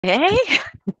Hey.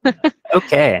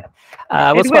 Okay.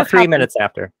 What's about 3 minutes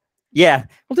after? Yeah,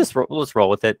 we'll just roll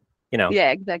with it. You know.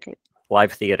 Yeah, exactly.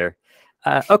 Live theater.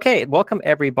 Okay, welcome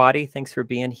everybody. Thanks for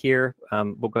being here.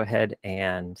 We'll go ahead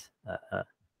and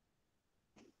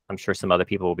I'm sure some other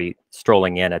people will be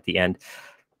strolling in at the end.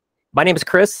 My name is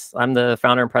Chris. I'm the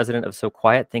founder and president of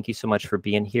soQuiet. Thank you so much for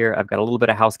being here. I've got a little bit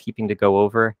of housekeeping to go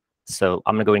over, so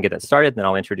I'm going to go and get that started, then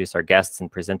I'll introduce our guests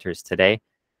and presenters today.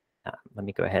 Let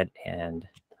me go ahead and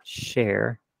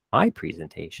share my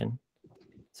presentation.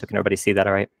 So can everybody see that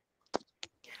all right?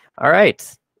 All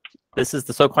right. This is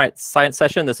the soQuiet science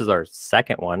session. This is our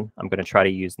second one. I'm going to try to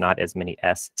use not as many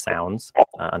S sounds.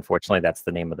 Unfortunately, that's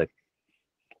the name of the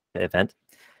event.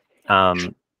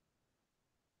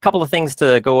 Couple of things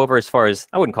to go over as far as,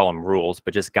 I wouldn't call them rules,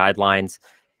 but just guidelines.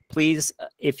 Please,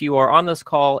 if you are on this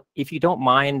call, if you don't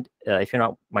mind, if you're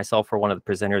not myself or one of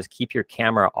the presenters, keep your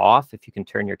camera off. If you can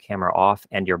turn your camera off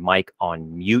and your mic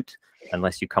on mute,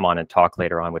 unless you come on and talk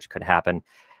later on, which could happen.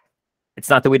 It's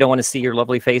not that we don't want to see your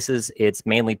lovely faces. It's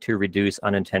mainly to reduce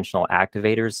unintentional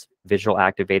activators, visual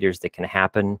activators that can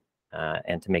happen,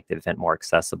 and to make the event more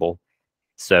accessible.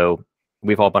 So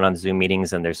we've all been on Zoom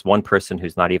meetings and there's one person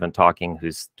who's not even talking,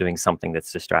 who's doing something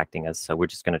that's distracting us. So we're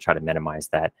just going to try to minimize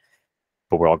that,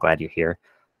 but we're all glad you're here.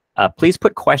 Please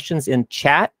put questions in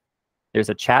chat. There's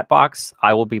a chat box.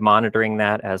 I will be monitoring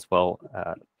that as well,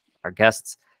 our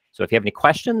guests. So if you have any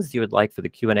questions you would like for the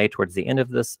Q&A towards the end of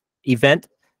this event,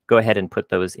 go ahead and put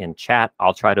those in chat.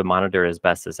 I'll try to monitor as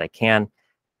best as I can.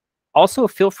 Also,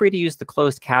 feel free to use the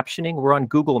closed captioning. We're on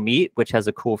Google Meet, which has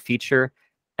a cool feature.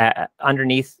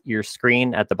 Underneath your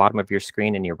screen, at the bottom of your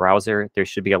screen in your browser, there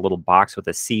should be a little box with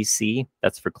a CC.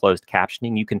 That's for closed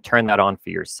captioning. You can turn that on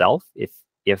for yourself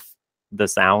if the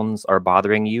sounds are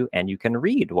bothering you, and you can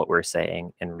read what we're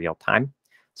saying in real time.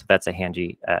 So that's a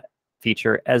handy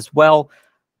feature as well.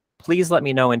 Please let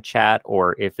me know in chat,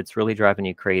 or if it's really driving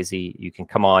you crazy, you can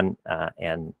come on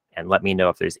and let me know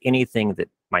if there's anything that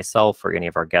myself or any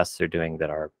of our guests are doing that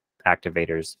are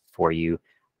activators for you.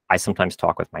 I sometimes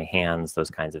talk with my hands, those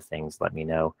kinds of things, let me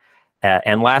know.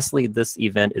 And lastly, this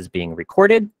event is being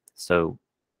recorded, so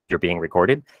you're being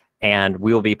recorded, and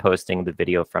we will be posting the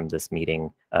video from this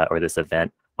meeting or this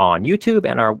event on YouTube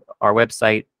and our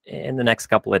website in the next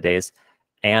couple of days.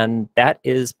 And that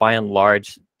is by and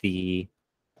large the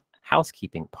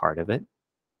housekeeping part of it.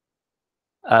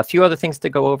 A few other things to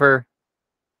go over.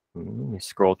 Let me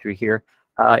scroll through here.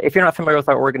 If you're not familiar with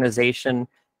our organization,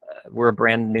 we're a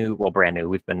brand new,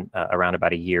 we've been around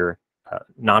about a year,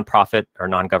 nonprofit or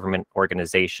non-government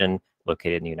organization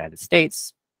located in the United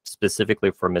States,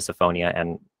 specifically for misophonia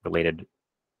and related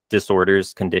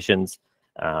disorders, conditions,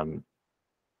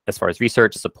 as far as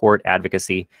research, support,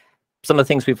 advocacy. Some of the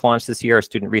things we've launched this year are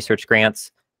student research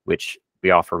grants, which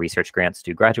we offer research grants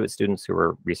to graduate students who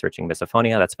are researching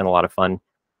misophonia. That's been a lot of fun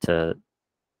to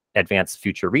advance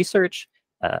future research.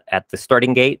 At the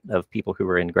starting gate of people who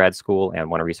are in grad school and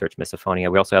want to research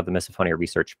misophonia. We also have the Misophonia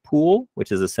Research Pool,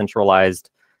 which is a centralized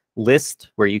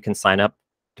list where you can sign up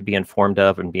to be informed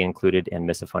of and be included in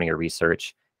misophonia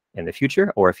research in the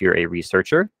future. Or if you're a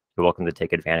researcher, you're welcome to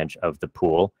take advantage of the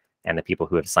pool and the people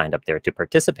who have signed up there to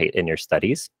participate in your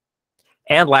studies.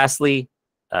 And lastly,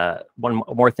 one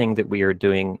more thing that we are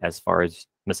doing as far as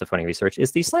misophonia research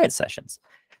is these science sessions.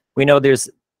 We know there's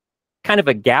kind of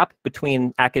a gap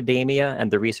between academia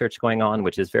and the research going on,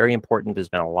 which is very important. There's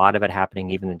been a lot of it happening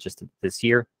even in just this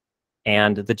year.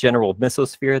 And the general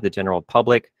mesosphere, the general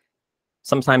public,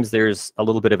 sometimes there's a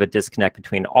little bit of a disconnect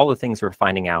between all the things we're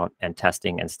finding out and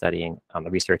testing and studying on the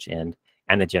research end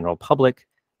and the general public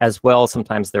as well.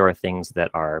 Sometimes there are things that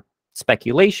are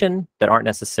speculation that aren't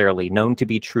necessarily known to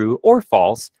be true or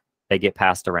false. They get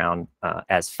passed around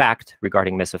as fact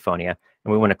regarding misophonia.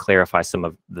 And we want to clarify some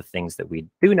of the things that we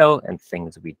do know and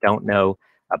things we don't know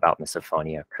about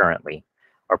misophonia currently.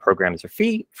 Our programs are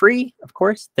free, of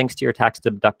course, thanks to your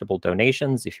tax-deductible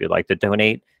donations. If you'd like to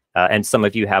donate, and some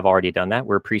of you have already done that,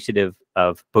 we're appreciative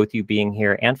of both you being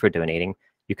here and for donating.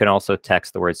 You can also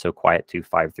text the word soQuiet to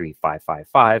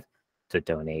 53555 to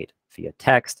donate via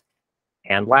text.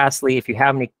 And lastly, if you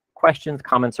have any questions,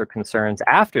 comments, or concerns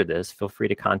after this, feel free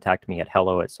to contact me at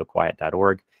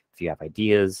hello@soQuiet.org. If you have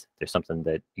ideas, there's something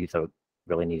that you thought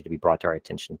really needed to be brought to our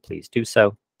attention, please do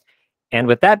so. And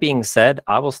with that being said,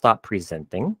 I will stop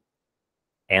presenting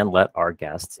and let our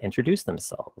guests introduce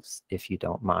themselves. If you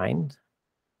don't mind,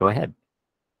 go ahead.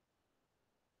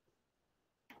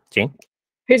 Jane?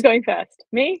 Who's going first?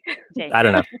 Me? Jane. I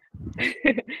don't know.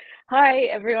 Hi,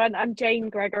 everyone. I'm Jane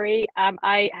Gregory.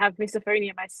 I have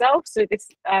misophonia myself, so this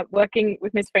working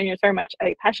with misophonia is very much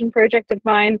a passion project of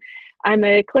mine. I'm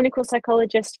a clinical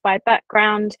psychologist by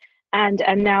background, and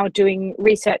am now doing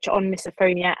research on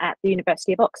misophonia at the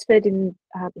University of Oxford in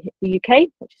the UK,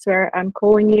 which is where I'm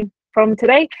calling you from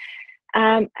today.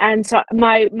 And so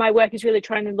my work is really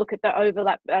trying to look at the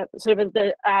overlap, sort of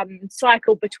the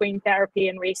cycle between therapy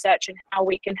and research, and how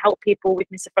we can help people with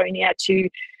misophonia to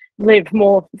live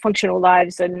more functional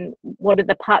lives, and what are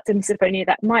the parts of misophonia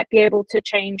that might be able to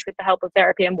change with the help of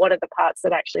therapy, and what are the parts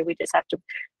that actually we just have to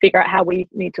figure out how we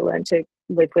need to learn to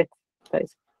live with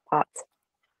those parts.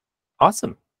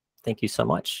 Awesome. Thank you so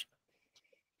much.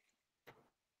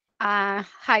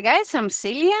 Hi guys, I'm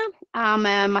Silia. I'm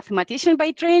a mathematician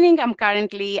by training. I'm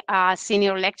currently a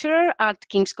senior lecturer at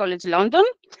King's College London.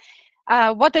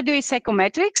 What I do is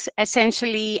psychometrics,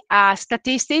 essentially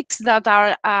statistics that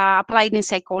are applied in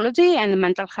psychology and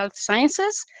mental health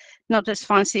sciences, not as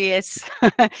fancy as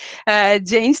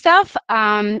Jane stuff.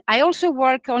 I also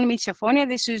work on misophonia.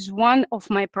 This is one of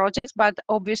my projects, but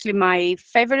obviously my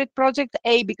favorite project,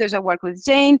 A, because I work with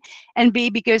Jane, and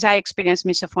B, because I experienced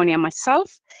misophonia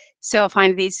myself. So I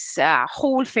find this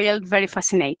whole field very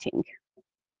fascinating.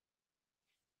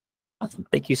 Awesome.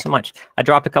 Thank you so much. I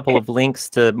dropped a couple of links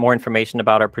to more information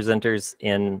about our presenters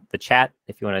in the chat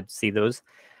if you want to see those.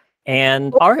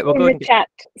 And all right, we'll go in the chat.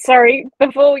 Sorry,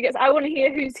 before we get, I want to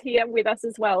hear who's here with us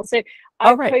as well. So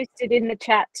I've posted in the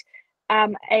chat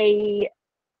a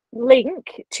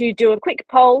link to do a quick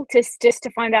poll just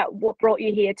to find out what brought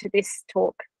you here to this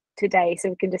talk today, so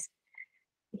we can just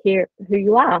hear who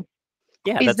you are.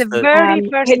 Yeah, it's the very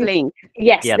first link.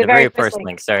 Yes, yeah, the very first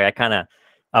link. Sorry, I kind of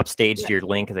upstaged your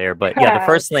link there, but yeah, the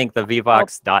first link, the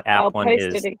Vivox.app one,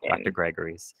 is Dr.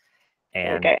 Gregory's.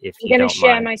 And if you don't mind, I'm going to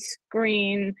share my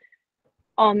screen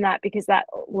on that, because that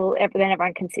will then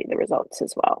everyone can see the results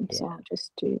as well. Yeah. So I'll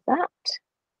just do that.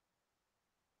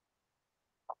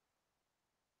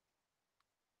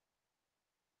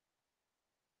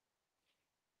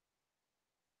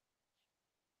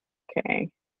 Okay,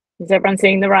 is everyone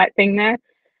seeing the right thing there?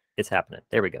 It's happening.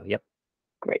 There we go. Yep.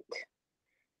 Great.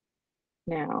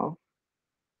 Now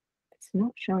it's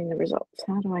not showing the results.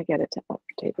 How do I get it to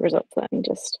update the results? Let me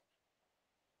just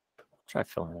try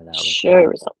filling it out. Show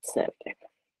results. There we go.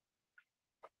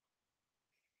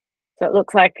 So it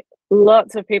looks like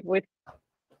lots of people with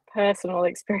personal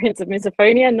experience of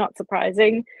misophonia, not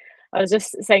surprising. I was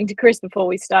just saying to Chris before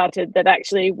we started that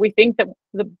actually we think that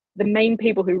the main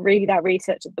people who read our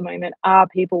research at the moment are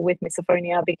people with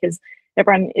misophonia, because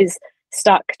everyone is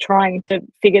stuck trying to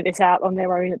figure this out on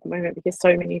their own at the moment, because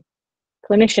so many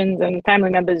clinicians and family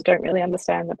members don't really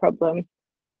understand the problem.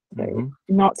 So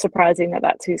not surprising that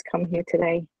that's who's come here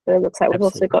today. But it looks like we've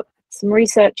also got some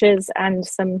researchers and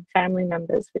some family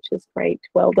members, which is great.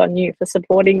 Well done you for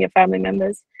supporting your family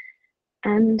members,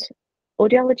 and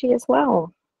audiology as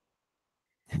well.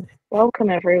 Welcome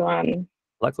everyone.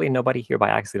 Luckily nobody here by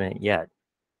accident yet.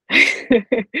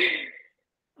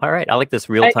 All right, I like this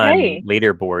real-time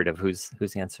leaderboard of who's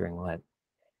answering what.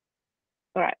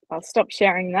 All right, I'll stop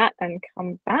sharing that and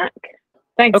come back.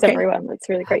 Thanks everyone. It's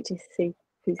really great to see.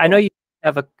 I know you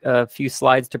have a few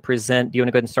slides to present. Do you want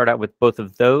to go ahead and start out with both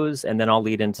of those, and then I'll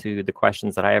lead into the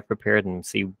questions that I have prepared and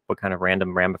see what kind of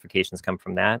random ramifications come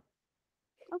from that?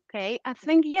 Okay, I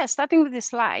think, yes, starting with the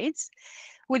slides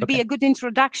would be a good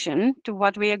introduction to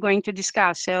what we are going to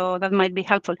discuss, so that might be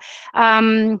helpful.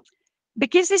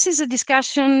 Because this is a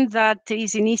discussion that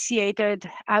is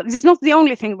initiated, it's not the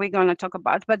only thing we're going to talk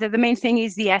about, but the main thing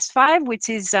is the S-FIVE, which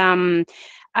is a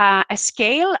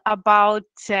scale about,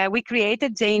 we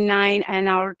created, J9 and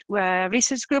our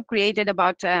research group created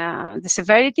about the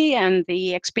severity and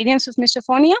the experience of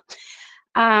misophonia,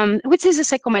 which is a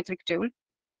psychometric tool.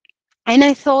 And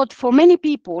I thought for many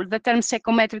people, the term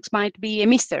psychometrics might be a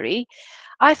mystery.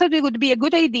 I thought it would be a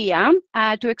good idea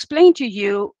to explain to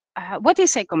you what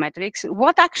is psychometrics,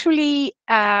 what actually,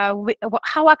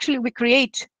 how actually we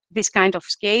create this kind of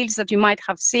scales that you might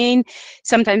have seen.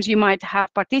 Sometimes you might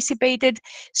have participated.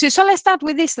 So let's start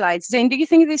with these slides. Jane, do you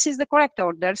think this is the correct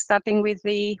order, starting with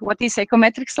the what is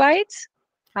psychometric slides?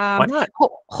 Why not?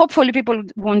 Hopefully people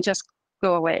won't just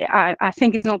go away. I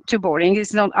think it's not too boring.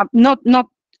 It's not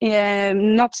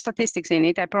statistics in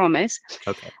it, I promise.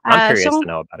 Okay, I'm curious to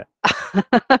know about it.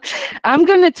 I'm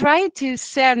going to try to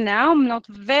share now. I'm not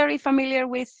very familiar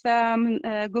with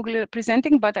Google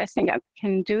presenting, but I think I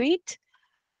can do it.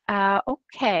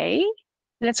 Okay,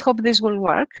 let's hope this will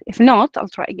work. If not, I'll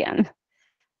try again.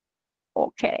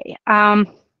 Okay, are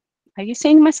you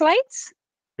seeing my slides?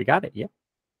 We got it, yeah.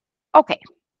 Okay,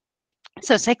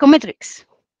 so psychometrics.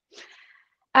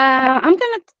 I'm going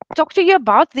to talk to you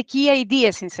about the key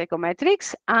ideas in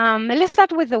psychometrics. Let's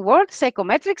start with the word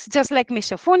psychometrics. Just like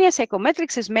misophonia,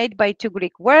 psychometrics is made by two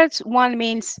Greek words. One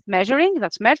means measuring,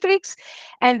 that's metrics,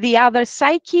 and the other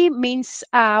psyche means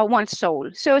one's soul.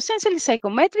 So essentially,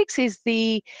 psychometrics is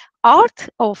the art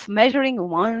of measuring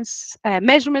one's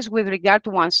measurements with regard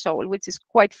to one's soul, which is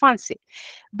quite fancy.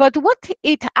 But what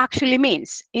it actually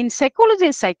means in psychology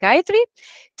and psychiatry,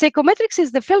 psychometrics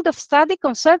is the field of study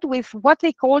concerned with what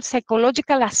they call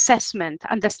psychological assessment,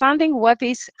 understanding what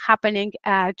is happening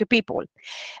to people.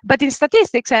 But in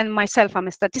statistics, and myself, I'm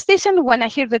a statistician, when I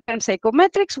hear the term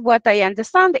psychometrics, what I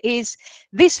understand is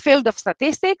this field of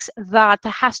statistics that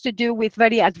has to do with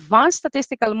very advanced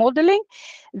statistical modeling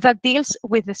that deals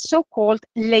with the so-called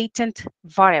latent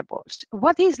variables.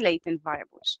 What is latent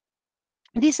variables?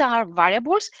 These are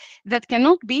variables that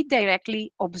cannot be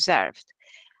directly observed.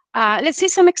 Let's see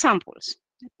some examples.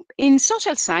 In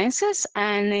social sciences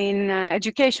and in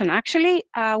education, actually,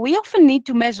 we often need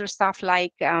to measure stuff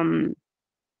like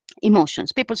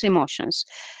emotions, people's emotions,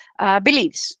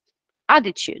 beliefs,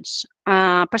 attitudes,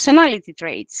 personality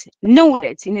traits,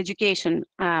 knowledge in education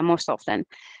most often,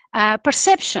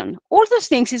 perception. All those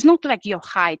things is not like your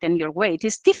height and your weight.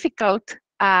 It's difficult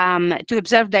to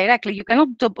observe directly. You cannot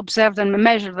observe them and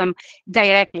measure them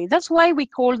directly. That's why we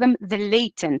call them the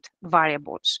latent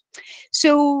variables.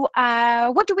 So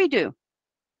what do we do?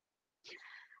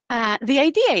 The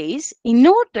idea is, in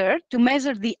order to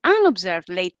measure the unobserved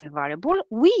latent variable,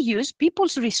 we use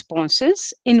people's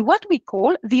responses in what we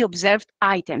call the observed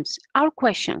items, our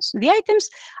questions. The items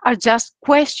are just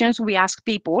questions we ask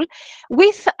people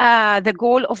with the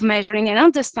goal of measuring and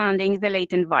understanding the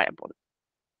latent variable.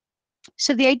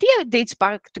 So the idea dates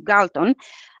back to Galton.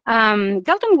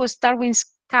 Galton was Darwin's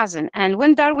cousin, and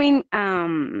when Darwin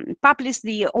published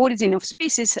The Origin of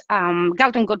Species,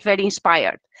 Galton got very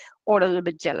inspired, or a little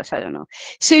bit jealous, I don't know.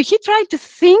 So he tried to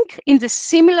think in the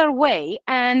similar way,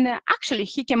 and actually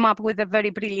he came up with a very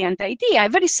brilliant idea, a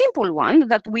very simple one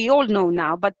that we all know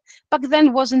now, but back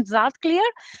then wasn't that clear.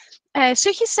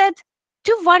 So he said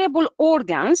two variable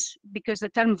organs, because the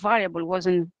term variable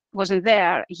wasn't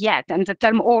there yet, and the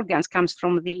term organs comes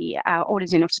from The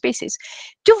Origin of Species.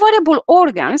 Two variable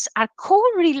organs are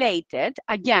correlated.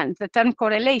 Again, the term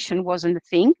correlation wasn't a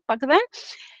thing back then.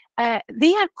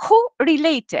 They are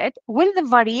correlated when the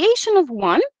variation of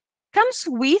one comes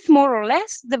with more or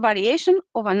less the variation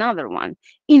of another one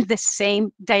in the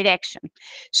same direction.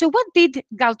 So what did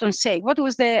Galton say? What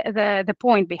was the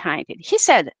point behind it? He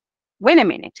said, wait a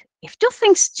minute, if two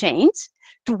things change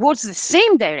towards the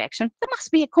same direction, there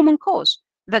must be a common cause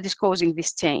that is causing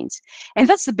this change. And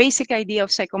that's the basic idea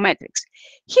of psychometrics.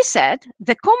 He said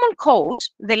the common cause,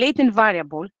 the latent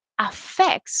variable,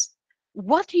 affects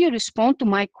what you respond to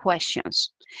my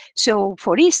questions. So,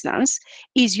 for instance,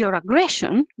 is your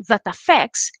aggression that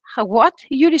affects what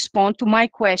you respond to my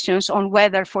questions on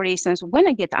whether, for instance, when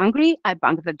I get angry, I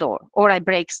bang the door or I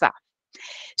break stuff.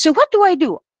 So what do I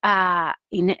do?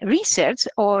 In research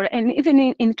and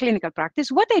even in clinical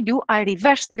practice, what I do, I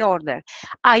reverse the order.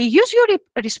 I use your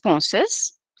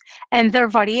responses and their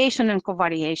variation and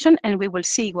covariation, and we will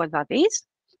see what that is,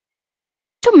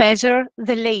 to measure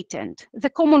the latent,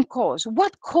 the common cause.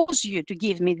 What caused you to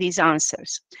give me these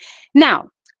answers? Now,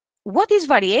 what is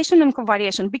variation and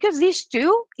covariation? Because these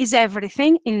two is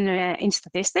everything in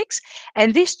statistics,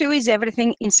 and these two is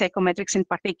everything in psychometrics in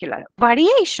particular.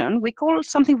 Variation, we call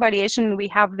something variation, we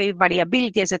have the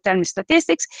variability as a term in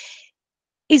statistics,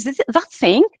 is that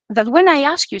thing that when I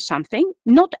ask you something,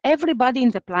 not everybody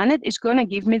in the planet is going to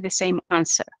give me the same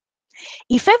answer.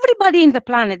 If everybody in the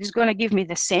planet is going to give me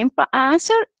the same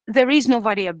answer, there is no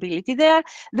variability there.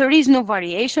 There is no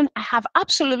variation. I have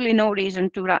absolutely no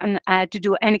reason to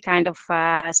do any kind of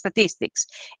statistics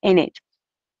in it.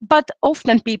 But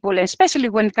often people, especially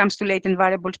when it comes to latent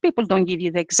variables, people don't give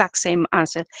you the exact same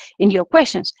answer in your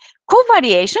questions.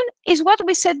 Covariation is what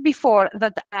we said before,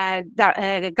 that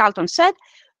Galton said,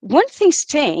 when things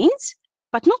change,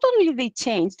 but not only they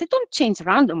don't change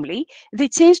randomly, they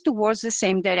change towards the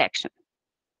same direction.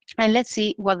 And let's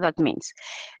see what that means.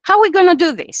 How are we going to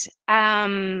do this?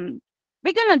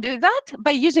 We're going to do that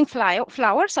by using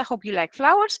flowers. I hope you like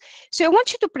flowers. So I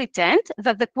want you to pretend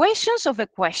that the questions of a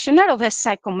questionnaire of a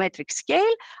psychometric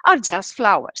scale are just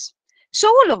flowers. So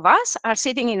all of us are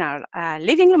sitting in our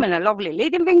living room, in a lovely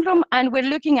living room, and we're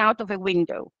looking out of a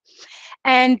window.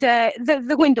 And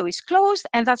the window is closed,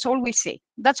 and that's all we see.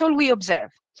 That's all we observe.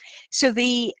 So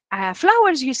the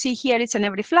flowers you see here, it's in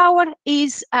every flower,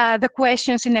 is the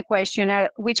questions in a questionnaire,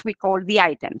 which we call the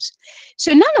items.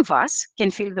 So none of us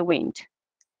can feel the wind.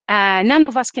 None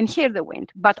of us can hear the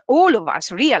wind, but all of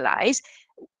us realize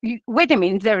wait a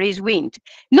minute, there is wind.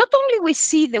 Not only we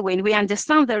see the wind, we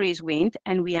understand there is wind,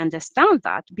 and we understand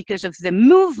that because of the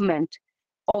movement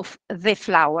of the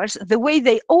flowers, the way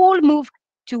they all move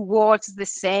towards the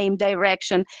same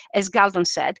direction, as Galton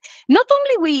said. Not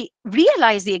only we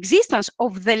realize the existence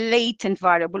of the latent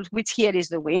variables, which here is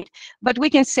the wind, but we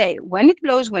can say when it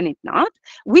blows, when it's not,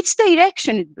 which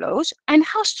direction it blows, and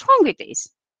how strong it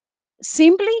is,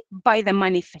 simply by the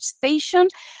manifestation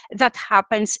that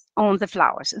happens on the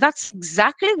flowers. That's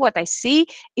exactly what I see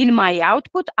in my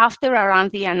output after I run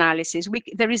the analysis.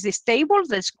 There is this table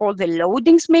that's called the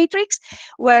loadings matrix,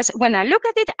 where when I look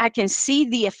at it, I can see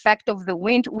the effect of the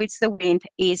wind, which the wind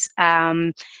is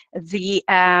the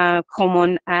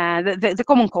common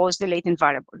cause, the latent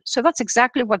variable. So that's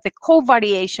exactly what the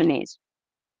covariation is.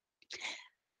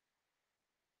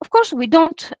 Of course, we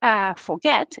don't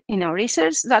forget in our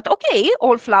research that, okay,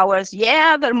 all flowers,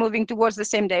 yeah, they're moving towards the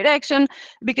same direction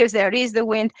because there is the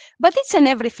wind, but each and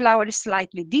every flower is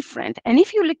slightly different. And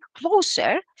if you look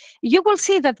closer, you will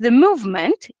see that the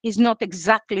movement is not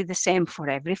exactly the same for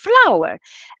every flower.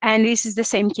 And this is the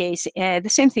same case, the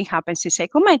same thing happens in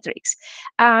psychometrics.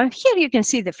 Here you can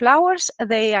see the flowers,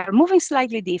 they are moving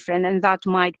slightly different, and that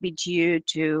might be due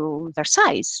to their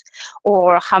size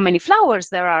or how many flowers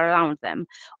there are around them,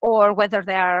 or whether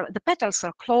the petals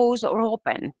are closed or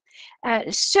open.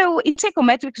 So in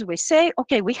psychometrics, we say,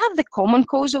 okay, we have the common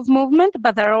cause of movement,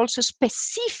 but there are also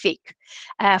specific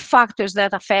factors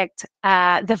that affect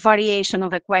the variation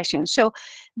of the question. So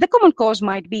the common cause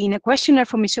might be in a questionnaire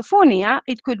for misophonia,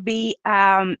 it could be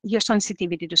your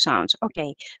sensitivity to sounds.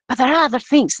 Okay, but there are other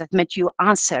things that make you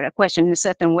answer a question in a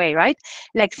certain way, right?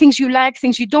 Like things you like,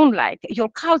 things you don't like, your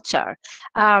culture,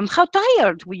 how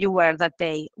tired you were that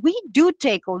day. We do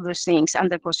take all those things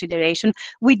under consideration.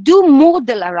 We do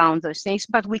model around those things,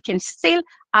 but we can still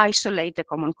isolate the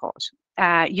common cause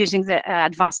using the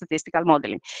advanced statistical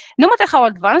modeling. No matter how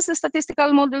advanced the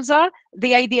statistical models are,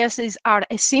 the ideas are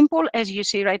as simple as you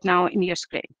see right now in your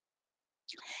screen.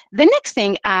 The next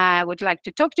thing I would like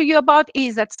to talk to you about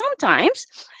is that sometimes,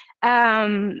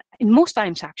 most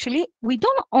times actually, we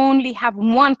don't only have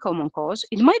one common cause.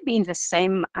 It might be in the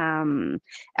same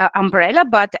umbrella,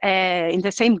 but in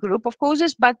the same group of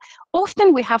causes, but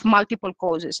often we have multiple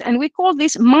causes, and we call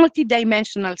this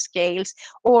multidimensional scales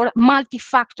or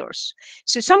multi-factors.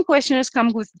 So some questionnaires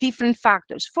come with different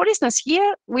factors. For instance,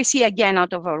 here we see again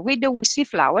out of our window, we see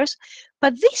flowers,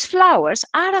 but these flowers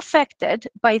are affected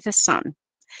by the sun.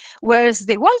 Whereas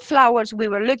the wildflowers we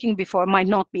were looking before might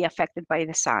not be affected by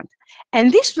the sun.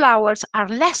 And these flowers are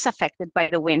less affected by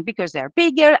the wind because they're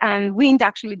bigger, and wind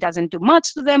actually doesn't do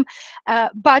much to them,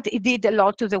 but it did a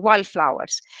lot to the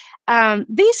wildflowers.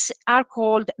 These are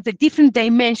called the different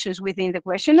dimensions within the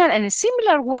questionnaire, and a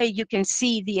similar way you can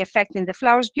see the effect in the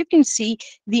flowers, you can see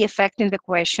the effect in the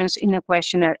questions in a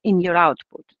questionnaire in your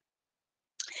output.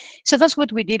 So that's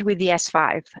what we did with the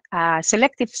S-FIVE,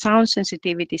 Selective Sound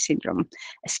Sensitivity Syndrome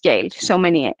Scale. So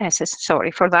many S's,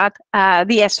 sorry for that,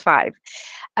 the S-FIVE.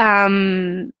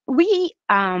 We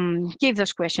gave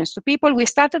those questions to people. We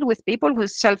started with people who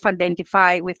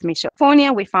self-identify with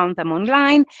misophonia. We found them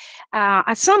online.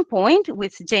 At some point,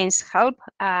 with Jane's help,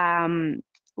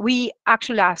 we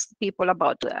actually asked people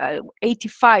about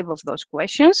 85 of those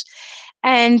questions.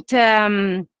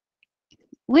 And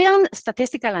we ran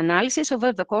statistical analysis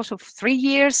over the course of 3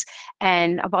 years,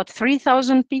 and about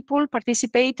 3,000 people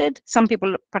participated. Some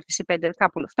people participated a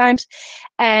couple of times,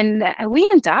 and we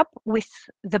ended up with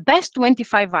the best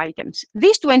 25 items.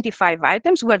 These 25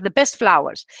 items were the best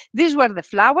flowers. These were the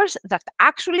flowers that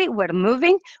actually were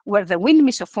moving where the wind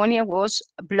misophonia was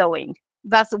blowing.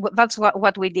 That's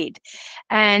what we did.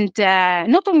 And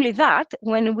not only that,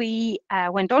 when we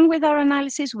went on with our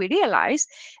analysis, we realized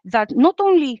that not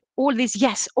only all these,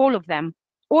 yes, all of them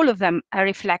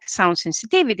reflect sound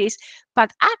sensitivities,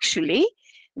 but actually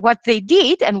what they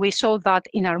did, and we saw that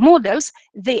in our models,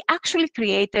 they actually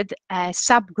created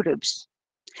subgroups.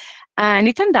 And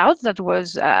it turned out that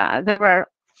there were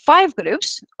 5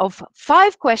 groups of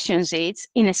 5 questions each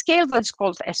in a scale that's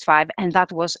called S-FIVE, and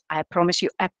that was, I promise you,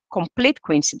 a complete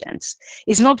coincidence.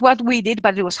 It's not what we did,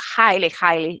 but it was highly,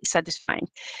 highly satisfying.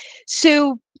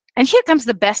 So, and here comes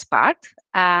the best part.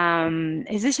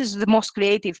 This is the most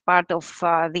creative part of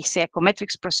the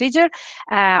psychometrics procedure.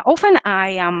 Often I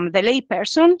am the lay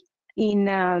person in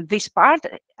this part.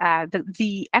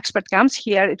 The expert comes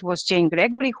here. It was Jane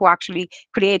Gregory who actually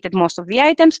created most of the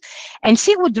items, and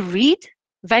she would read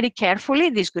very carefully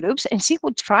these groups, and she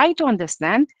would try to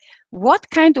understand what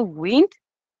kind of wind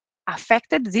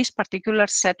affected this particular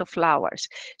set of flowers.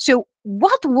 So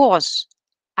what was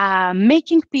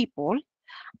making people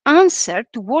answer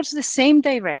towards the same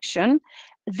direction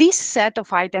this set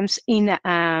of items in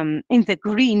the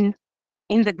green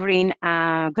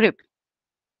group.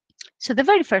 So the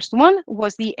very first one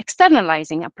was the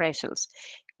externalizing appraisals.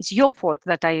 It's your fault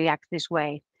that I react this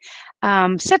way.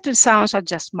 Certain sounds are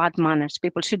just bad manners.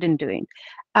 People shouldn't do it.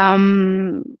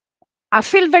 I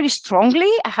feel very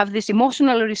strongly. I have this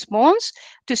emotional response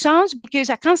to sounds because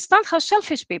I can't stand how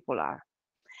selfish people are.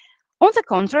 On the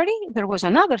contrary, there was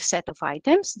another set of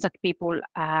items that people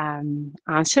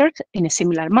answered in a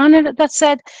similar manner that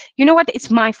said, you know what, it's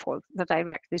my fault that I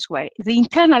react this way. The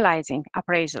internalizing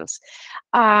appraisals.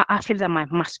 I feel that I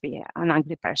must be an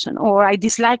angry person, or I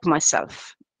dislike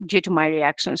myself due to my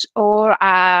reactions, or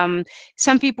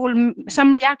some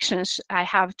reactions I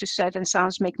have to certain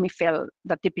sounds make me feel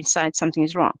that deep inside something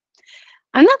is wrong.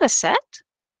 Another set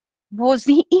was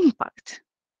the impact.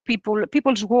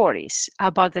 People's worries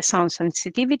about the sound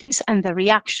sensitivities and the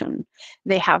reaction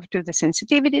they have to the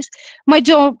sensitivities. My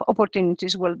job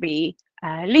opportunities will be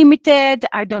limited.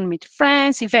 I don't meet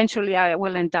friends. Eventually, I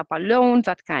will end up alone.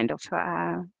 That kind of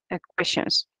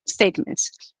questions,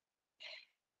 statements.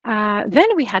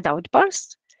 Then we had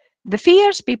outbursts. The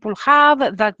fears people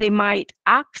have that they might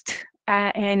act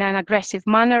in an aggressive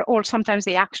manner, or sometimes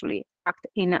they actually act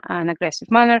in an aggressive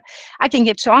manner. I can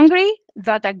get so angry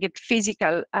that I get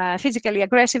physically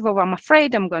aggressive, or I'm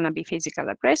afraid I'm going to be physically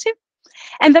aggressive.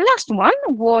 And the last one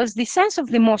was the sense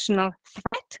of the emotional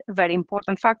threat, a very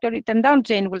important factor. It turned out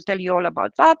Jane will tell you all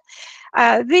about that.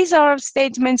 These are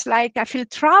statements like, I feel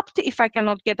trapped if I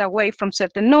cannot get away from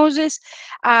certain noises.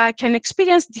 I can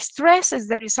experience distress as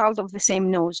the result of the same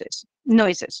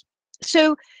noises.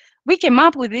 So we came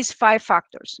up with these 5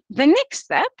 factors. The next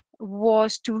step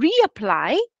was to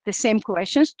reapply the same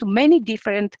questions to many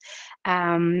different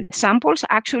samples.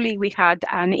 Actually, we had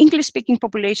an English-speaking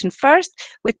population first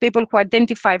with people who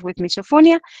identified with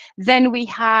misophonia. Then we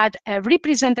had a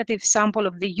representative sample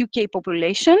of the UK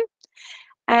population.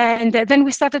 And then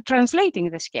we started translating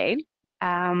the scale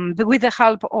with the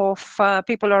help of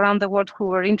people around the world who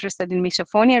were interested in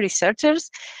misophonia,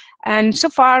 researchers. And so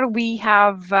far, we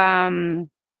have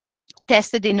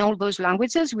tested in all those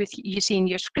languages you see in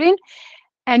your screen.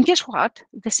 And guess what?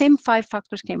 The same 5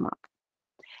 factors came up.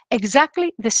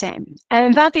 Exactly the same.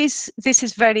 And this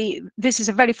is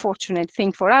a very fortunate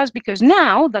thing for us, because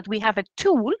now that we have a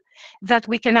tool that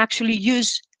we can actually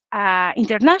use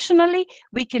internationally,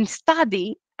 we can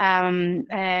study in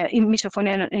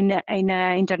misophonia in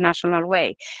an international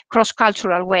way,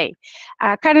 cross-cultural way.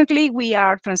 Currently, we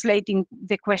are translating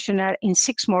the questionnaire in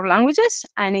 6 more languages.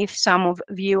 And if some of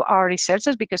you are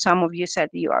researchers, because some of you said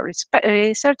you are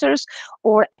researchers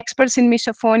or experts in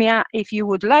misophonia, if you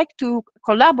would like to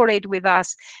collaborate with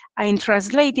us in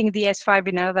translating the S-FIVE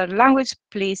in another language,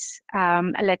 please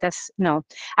let us know.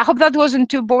 I hope that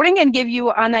wasn't too boring and gave you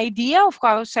an idea of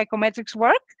how psychometrics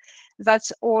work.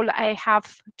 That's all I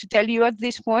have to tell you at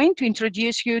this point, to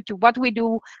introduce you to what we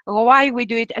do, why we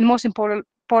do it, and most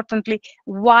importantly,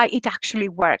 why it actually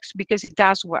works, because it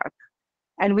does work.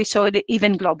 And we saw it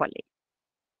even globally.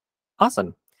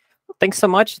 Awesome. Thanks so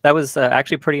much. That was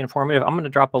actually pretty informative. I'm going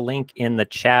to drop a link in the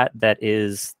chat that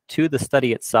is to the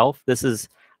study itself. This is,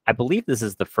 I believe this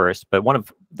is the first, but one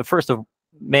of the first of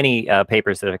many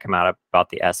papers that have come out about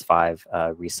the S-FIVE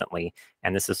recently.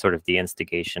 And this is sort of the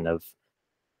instigation of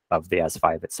the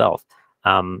S-FIVE itself.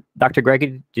 Dr.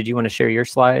 Gregory, did you want to share your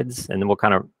slides? And then we'll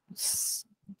kind of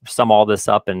sum all this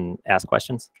up and ask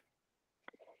questions.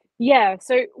 Yeah,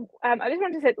 so I just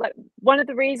wanted to say, like, one of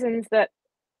the reasons that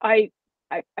I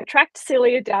tracked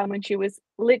Silia down when she was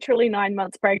literally 9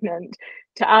 months pregnant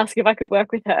to ask if I could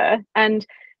work with her. And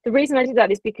the reason I did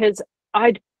that is because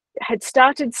I had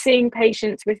started seeing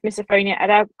patients with misophonia at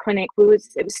our clinic.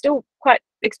 It was still quite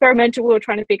experimental. We were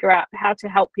trying to figure out how to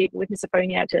help people with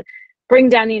misophonia to bring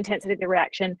down the intensity of the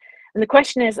reaction. And the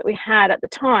questionnaires that we had at the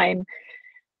time,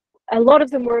 a lot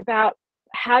of them were about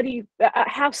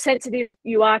how sensitive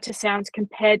you are to sounds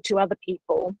compared to other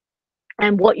people,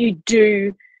 and what you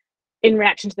do in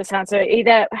reaction to the sound. So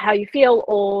either how you feel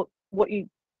or what you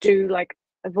do, like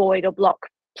avoid or block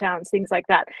sounds, things like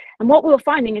that. And what we were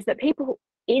finding is that people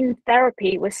in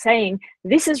therapy were saying,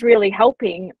 this is really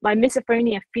helping. My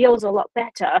misophonia feels a lot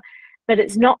better, but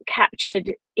it's not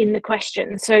captured in the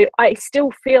question. So I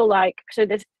still feel like, so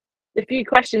there's a few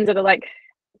questions that are like,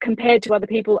 compared to other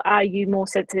people, are you more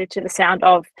sensitive to the sound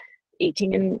of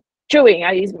eating and chewing?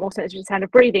 Are you more sensitive to the sound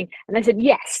of breathing? And they said,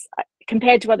 yes,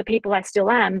 compared to other people, I still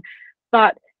am.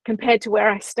 But compared to where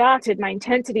I started, my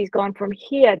intensity's gone from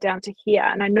here down to here.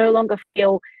 And I no longer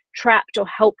feel trapped or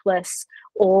helpless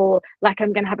or like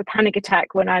I'm going to have a panic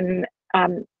attack when I'm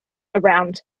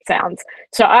around sounds.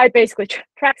 So I basically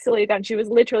tracked Silia down. She was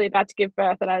literally about to give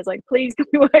birth, and I was like, please can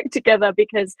we work together,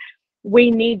 because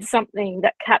we need something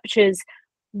that captures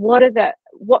what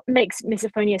makes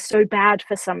misophonia so bad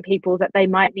for some people that they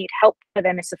might need help for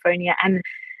their misophonia, and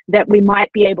that we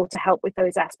might be able to help with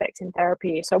those aspects in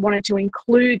therapy. So I wanted to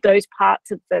include those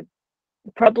parts of the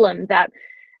problem that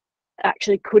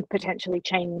actually could potentially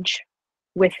change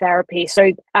with therapy.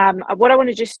 So what I want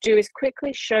to just do is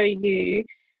quickly show you,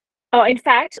 in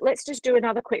fact, let's just do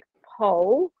another quick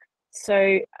poll.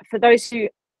 So for those who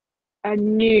are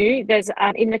new, there's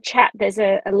in the chat, there's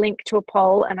a link to a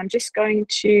poll, and I'm just going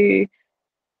to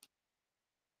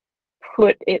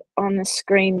put it on the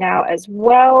screen now as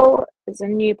well. There's a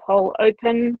new poll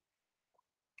open.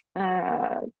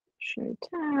 Show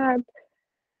tab.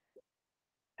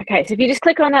 Okay, so if you just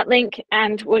click on that link,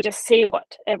 and we'll just see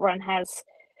what everyone has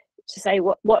to say.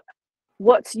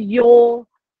 What's your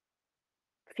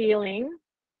feeling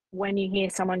when you hear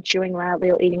someone chewing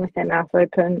loudly or eating with their mouth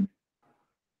open?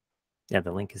 Yeah,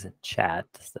 the link is in chat.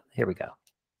 Here we go.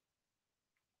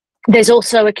 There's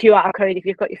also a QR code. If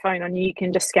you've got your phone on you, you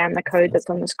can just scan the code that's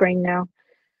on the screen now.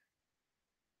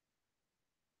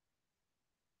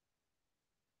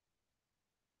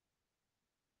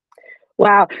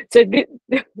 Wow. So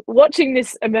watching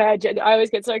this emerge, I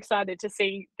always get so excited to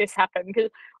see this happen,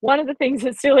 because one of the things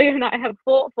that Silia and I have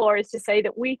fought for is to say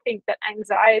that we think that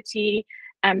anxiety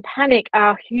and panic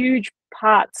are huge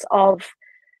parts of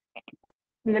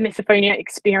the misophonia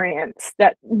experience,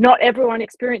 that not everyone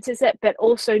experiences it, but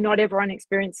also not everyone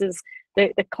experiences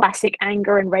the classic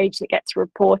anger and rage that gets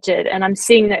reported. And I'm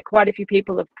seeing that quite a few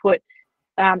people have put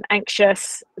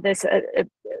anxious. There's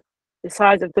the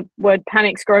size of the word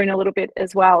panic's grown a little bit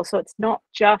as well. So it's not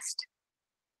just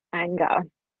anger.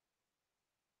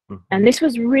 And this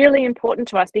was really important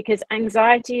to us, because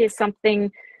anxiety is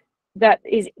something that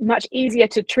is much easier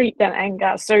to treat than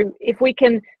anger. So if we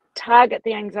can target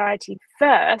the anxiety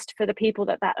first for the people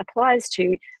that applies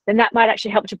to, then that might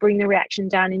actually help to bring the reaction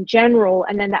down in general,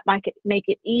 and then that might make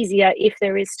it easier if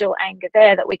there is still anger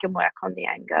there, that we can work on the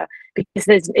anger, because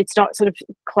it's not sort of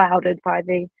clouded by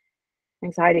the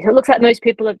anxiety. So it looks like most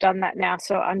people have done that now.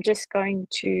 So I'm just going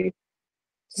to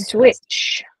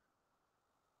switch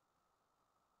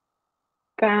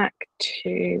back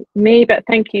to me, but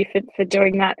thank you for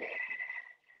doing that.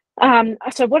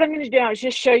 So what I'm going to do now is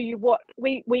just show you what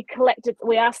we collected.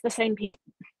 We asked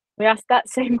that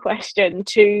same question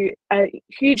to a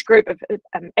huge group of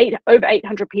over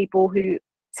 800 people who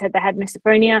said they had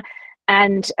misophonia,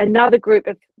 and another group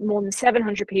of more than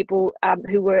 700 people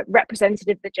who were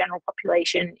representative of the general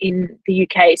population in the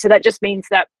UK. So that just means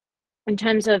that in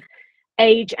terms of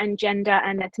age and gender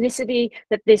and ethnicity,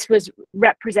 that this was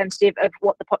representative of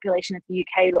what the population of the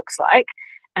UK looks like.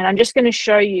 And I'm just going to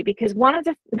show you, because one of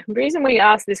the reason we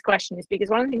ask this question is because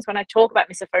one of the things when I talk about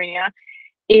misophonia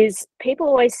is people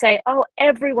always say, oh,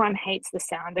 everyone hates the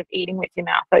sound of eating with your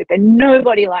mouth open.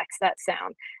 Nobody likes that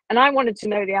sound. And I wanted to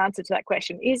know the answer to that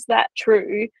question. Is that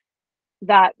true,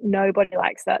 that nobody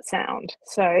likes that sound?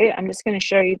 So I'm just going to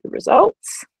show you the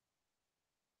results.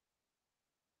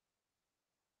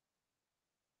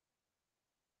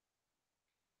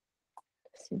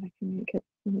 Let's see if I can make it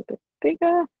a little bit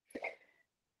bigger.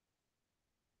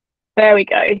 There we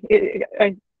go.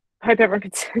 I hope everyone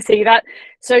can see that.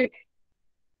 So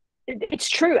it's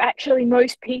true, actually,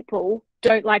 most people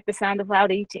don't like the sound of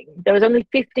loud eating. There was only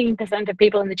 15% of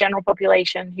people in the general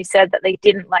population who said that they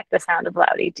didn't like the sound of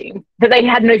loud eating, that they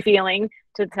had no feeling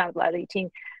to the sound of loud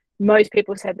eating. Most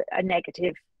people said a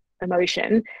negative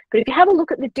emotion. But if you have a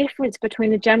look at the difference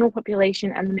between the general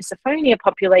population and the misophonia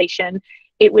population,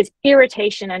 it was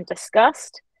irritation and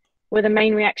disgust were the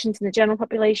main reactions in the general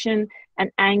population,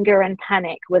 and anger and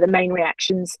panic were the main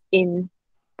reactions in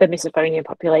the misophonia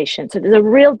population. So there's a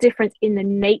real difference in the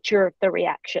nature of the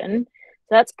reaction. So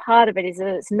that's part of it, is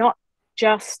that it's not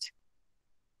just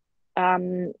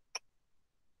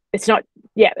it's not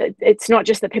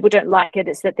just that people don't like it,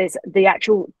 it's that there's the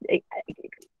actual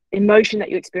emotion that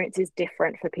you experience is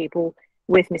different for people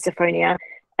with misophonia.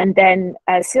 And then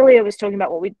as Silia was talking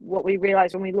about, what we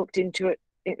realized when we looked into it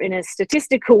in a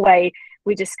statistical way,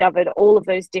 we discovered all of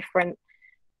those different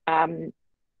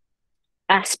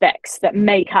aspects that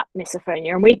make up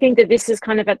misophonia. And we think that this is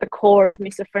kind of at the core of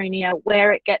misophonia,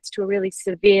 where it gets to a really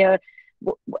severe,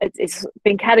 it's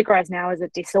been categorized now as a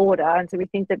disorder. And so we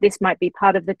think that this might be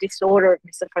part of the disorder of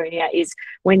misophonia, is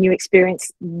when you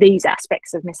experience these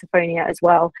aspects of misophonia as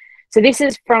well. So this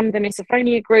is from the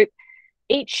misophonia group.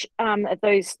 Each of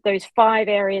those 5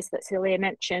 areas that Silia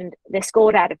mentioned, they're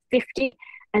scored out of 50.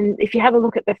 And if you have a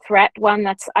look at the threat one,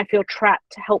 that's I feel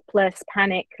trapped, helpless,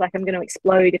 panic, like I'm going to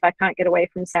explode if I can't get away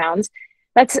from sounds.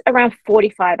 That's around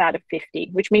 45 out of 50,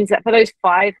 which means that for those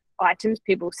 5 items,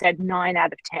 people said 9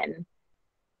 out of 10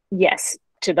 yes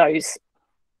to those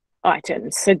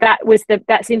items. So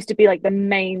that seems to be like the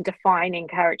main defining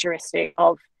characteristic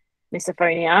of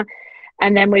misophonia.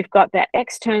 And then we've got that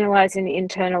externalizing,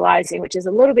 internalizing, which is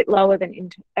a little bit lower than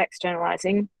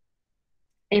externalizing,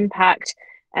 impact,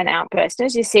 and outburst. And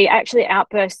as you see, actually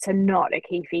outbursts are not a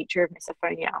key feature of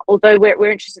misophonia, although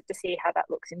we're interested to see how that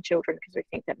looks in children, because we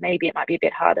think that maybe it might be a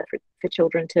bit harder for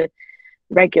children to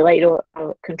regulate or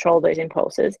control those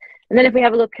impulses. And then if we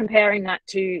have a look comparing that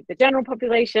to the general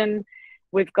population,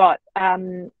 we've got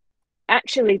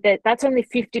actually that's only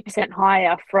 50%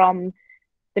 higher from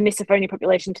the misophonia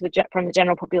population from the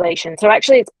general population. So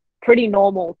actually it's pretty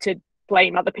normal to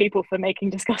blame other people for making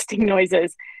disgusting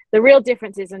noises. The real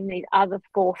difference is in these other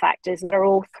 4 factors that are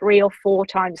all 3 or 4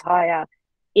 times higher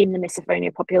in the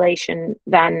misophonia population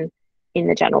than in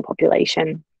the general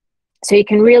population. So you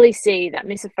can really see that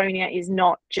misophonia is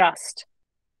not just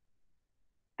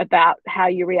about how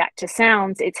you react to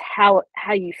sounds, it's how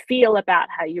you feel about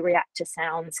how you react to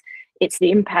sounds. It's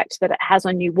the impact that it has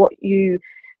on you, what you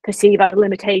perceive are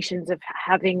limitations of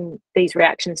having these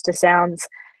reactions to sounds,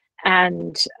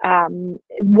 and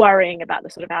worrying about the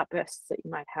sort of outbursts that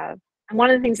you might have. And one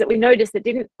of the things that we noticed that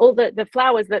didn't, all the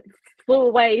flowers that flew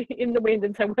away in the wind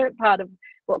and so weren't part of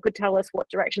what could tell us what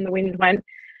direction the wind went,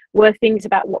 were things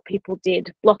about what people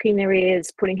did, blocking their ears,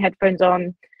 putting headphones on.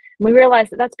 And we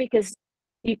realized that that's because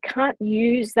you can't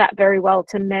use that very well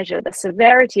to measure the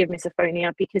severity of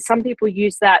misophonia, because some people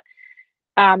use that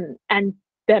and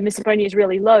their misophonia is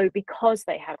really low because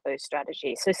they have those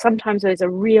strategies. So sometimes those are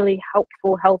really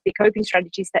helpful, healthy coping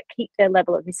strategies that keep their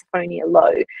level of misophonia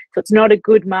low. So it's not a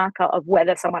good marker of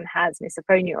whether someone has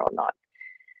misophonia or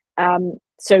not.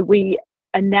 So we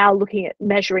are now looking at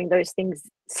measuring those things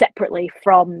separately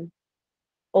from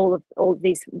all of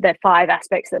these, the 5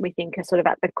 aspects that we think are sort of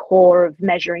at the core of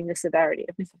measuring the severity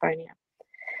of misophonia.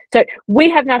 So we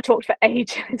have now talked for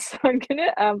ages, so I'm going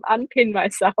to unpin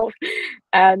myself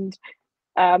and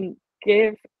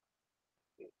give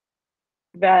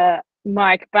the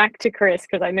mic back to Chris,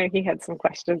 because I know he had some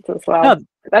questions as well. No,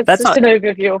 that's just an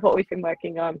overview of what we've been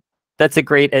working on. That's a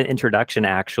great introduction,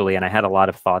 actually, and I had a lot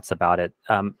of thoughts about it.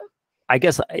 I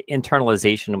guess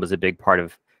internalization was a big part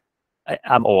of,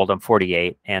 I'm old, I'm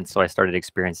 48, and so I started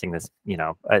experiencing this,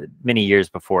 many years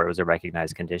before it was a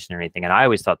recognized condition or anything, and I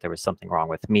always thought there was something wrong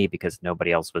with me because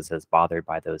nobody else was as bothered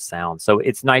by those sounds. So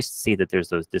it's nice to see that there's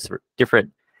those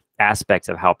different aspects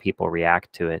of how people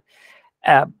react to it.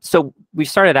 So we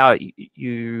started out,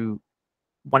 you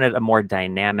wanted a more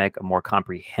dynamic, a more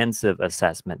comprehensive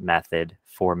assessment method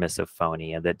for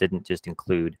misophonia that didn't just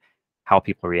include how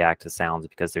people react to sounds,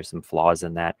 because there's some flaws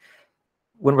in that.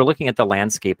 When we're looking at the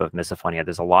landscape of misophonia,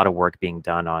 there's a lot of work being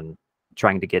done on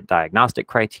trying to get diagnostic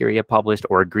criteria published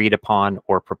or agreed upon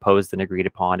or proposed and agreed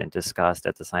upon and discussed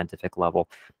at the scientific level.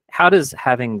 How does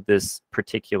having this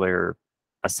particular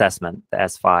assessment, the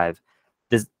S-FIVE,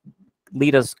 does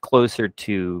lead us closer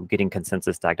to getting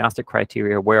consensus diagnostic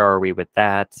criteria? Where are we with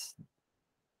that?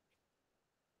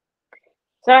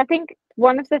 So I think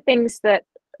one of the things that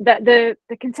the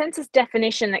consensus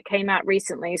definition that came out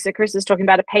recently, so Chris is talking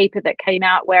about a paper that came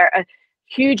out where a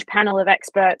huge panel of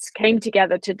experts came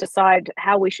together to decide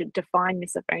how we should define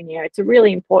misophonia. It's a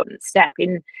really important step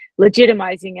in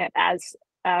legitimizing it as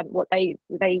what they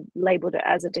labeled it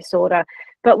as a disorder.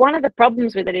 But one of the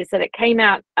problems with it is that it came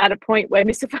out at a point where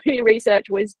misophonia research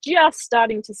was just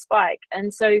starting to spike.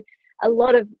 And so a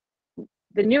lot of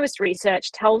the newest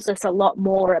research tells us a lot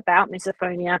more about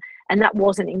misophonia, and that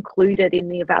wasn't included in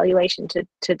the evaluation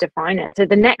to define it. So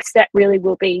the next step really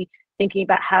will be thinking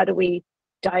about how do we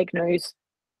diagnose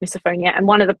misophonia. And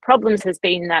one of the problems has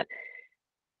been that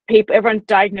everyone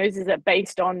diagnoses it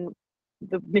based on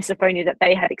the misophonia that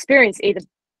they had experienced, either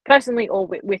personally or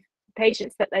with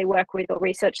patients that they work with or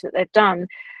research that they've done.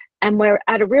 And we're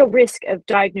at a real risk of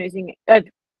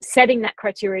setting that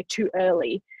criteria too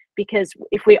early, because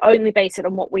if we only base it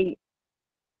on what we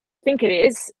think it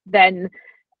is, then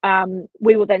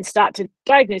we will then start to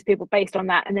diagnose people based on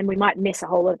that, and then we might miss a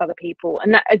whole lot of other people.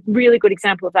 And that, a really good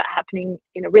example of that happening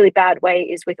in a really bad way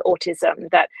is with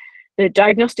autism, that the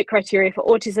diagnostic criteria for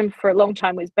autism for a long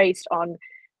time was based on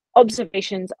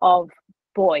observations of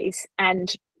boys,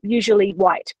 and usually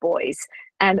white boys.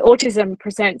 And autism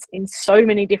presents in so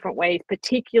many different ways,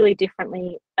 particularly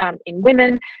differently in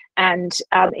women and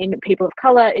in people of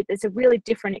color. It's a really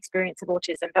different experience of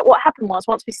autism. But what happened was,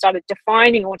 once we started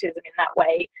defining autism in that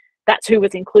way, that's who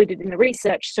was included in the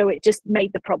research. So it just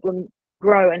made the problem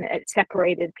grow, and it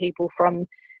separated people from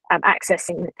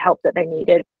accessing the help that they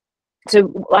needed.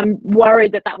 So I'm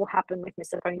worried that that will happen with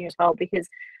misophonia as well, because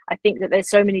I think that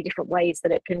there's so many different ways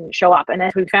that it can show up. And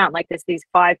as we found, like, there's these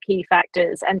 5 key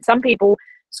factors, and some people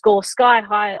score sky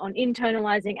high on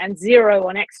internalizing and 0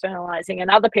 on externalizing, and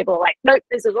other people are like, nope,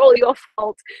 this is all your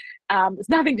fault. It's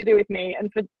nothing to do with me.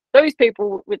 And for those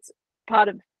people, it's part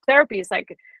of therapy is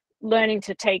like learning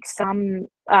to take some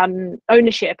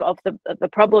ownership of the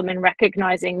problem, and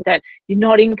recognizing that you're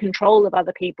not in control of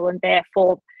other people, and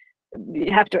therefore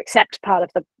you have to accept part of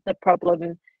the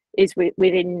problem is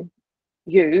within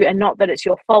you, and not that it's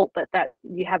your fault, but that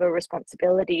you have a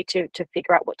responsibility to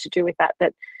figure out what to do with that.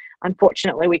 That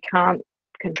unfortunately we can't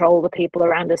control the people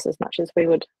around us as much as we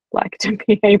would like to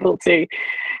be able to.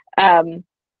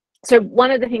 So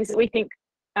one of the things that we think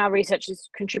our research is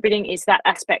contributing is that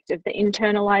aspect of the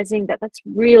internalizing, that's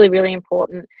really, really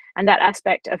important, and that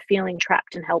aspect of feeling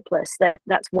trapped and helpless.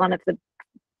 That's one of the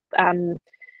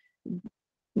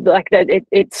like that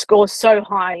it scores so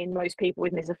high in most people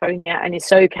with misophonia, and is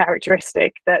so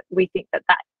characteristic that we think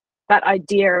that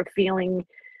idea of feeling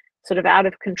sort of out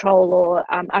of control or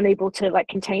unable to like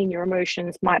contain your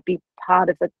emotions might be part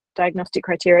of the diagnostic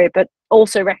criteria, but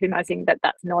also recognizing that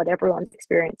that's not everyone's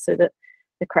experience, so that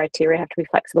the criteria have to be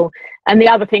flexible. And the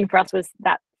other thing for us was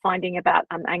that finding about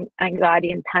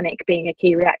anxiety and panic being a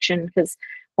key reaction, because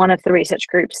one of the research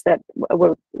groups that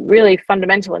were really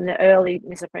fundamental in the early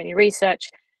misophonia research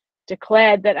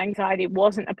declared that anxiety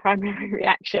wasn't a primary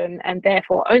reaction, and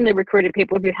therefore only recruited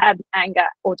people who had anger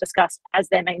or disgust as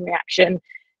their main reaction,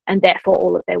 and therefore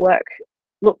all of their work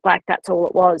looked like that's all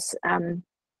it was,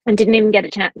 and didn't even get a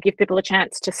chance, give people a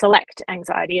chance to select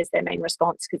anxiety as their main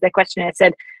response, because their questionnaire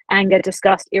said anger,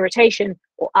 disgust, irritation,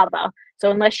 or other.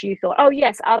 So unless you thought, oh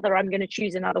yes, other, I'm going to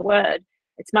choose another word,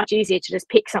 it's much easier to just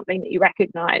pick something that you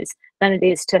recognize than it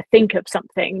is to think of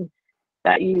something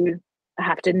that you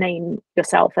have to name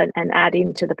yourself and add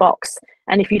into the box.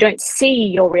 And if you don't see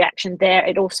your reaction there,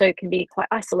 it also can be quite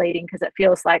isolating, because it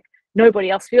feels like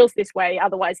nobody else feels this way,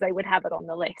 otherwise they would have it on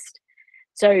the list.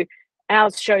 So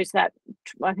ours shows that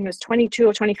I think it was 22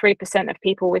 or 23% of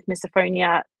people with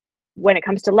misophonia, when it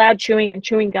comes to loud chewing and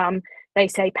chewing gum, they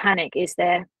say panic is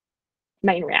their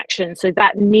main reaction. So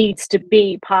that needs to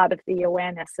be part of the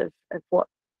awareness of what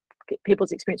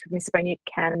people's experience with misophonia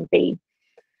can be.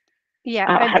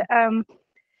 Yeah,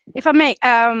 if I may,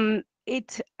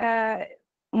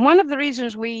 one of the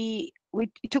reasons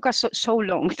it took us so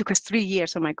long, it took us 3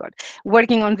 years, oh my God,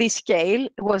 working on this scale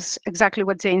was exactly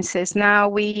what Jane says. Now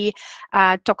we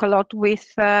talk a lot with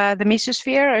the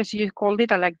mesosphere, as you called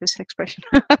it. I like this expression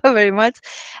very much.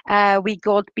 We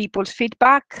got people's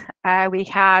feedback. We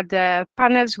had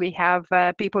panels. We have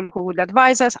people who would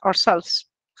advise us, ourselves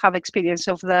have experience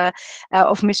of the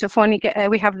of misophonic.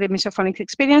 We have the misophonic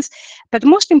experience, but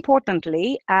most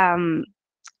importantly,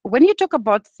 when you talk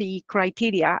about the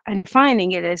criteria and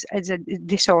finding it as a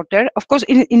disorder, of course,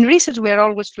 in research, we are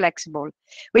always flexible.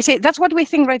 We say, that's what we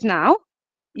think right now.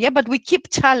 Yeah, but we keep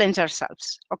challenge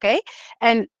ourselves, okay?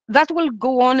 And that will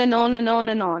go on and on and on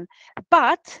and on.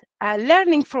 But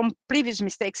learning from previous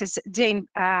mistakes, as Jane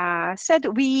said,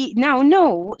 we now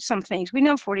know some things. We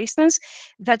know, for instance,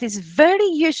 that it's very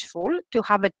useful to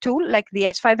have a tool like the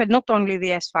S-FIVE, and not only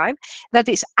the S-FIVE, that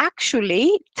is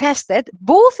actually tested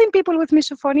both in people with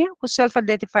misophonia, who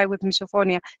self-identify with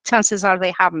misophonia, chances are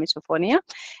they have misophonia,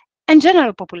 and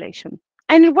general population.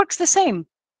 And it works the same.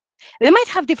 They might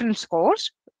have different scores,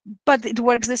 but it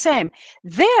works the same.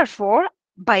 Therefore,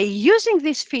 by using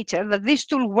this feature, that this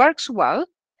tool works well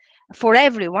for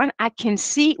everyone, I can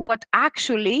see what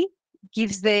actually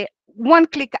gives the one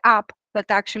click up that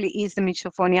actually is the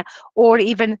misophonia, or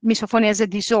even misophonia as a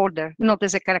disorder, not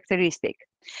as a characteristic.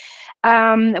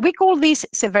 We call these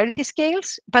severity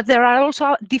scales, but there are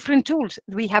also different tools.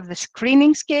 We have the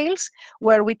screening scales,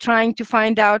 where we're trying to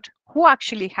find out who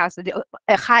actually has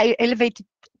a high elevated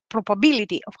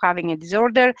probability of having a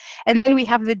disorder, and then we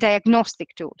have the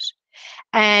diagnostic tools.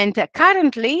 And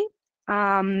currently,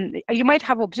 you might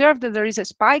have observed that there is a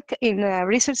spike in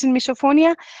research in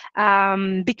misophonia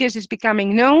because it's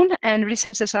becoming known, and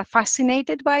researchers are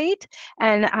fascinated by it.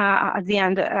 And at the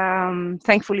end,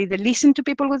 thankfully, they listen to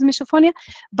people with misophonia,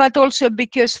 but also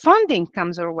because funding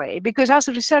comes our way. Because as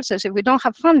researchers, if we don't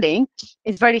have funding,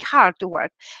 it's very hard to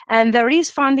work. And there is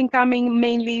funding coming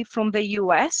mainly from the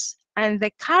US, and they're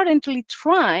currently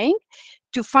trying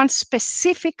to fund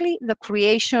specifically the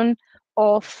creation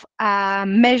of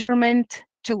measurement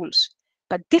tools.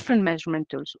 but different measurement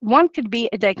tools. One could be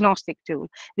a diagnostic tool.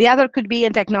 The other could be a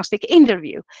diagnostic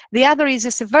interview. The other is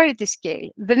a severity scale.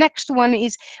 The next one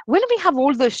is, when we have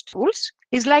all those tools,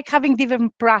 it's like having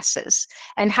different brushes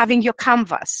and having your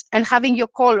canvas and having your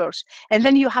colors. And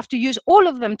then you have to use all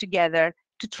of them together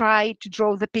to try to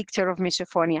draw the picture of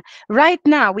misophonia. Right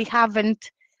now, we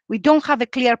don't have a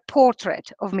clear portrait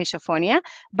of misophonia,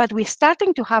 but we're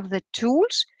starting to have the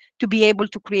tools to be able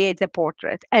to create the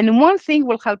portrait. And one thing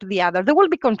will help the other. There will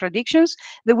be contradictions,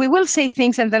 that we will say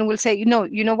things and then we'll say, you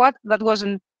know what, that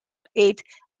wasn't it.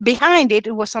 Behind it,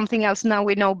 it was something else. Now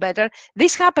we know better.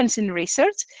 This happens in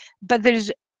research, but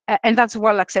there's, and that's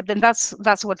well accepted. And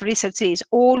that's what research is,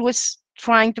 always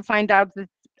trying to find out,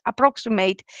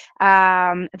 approximate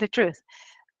the truth.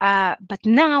 But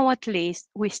now at least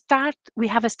we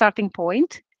have a starting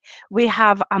point. We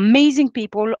have amazing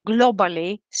people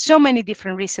globally, so many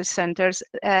different research centers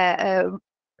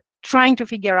trying to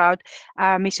figure out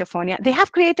misophonia. They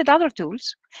have created other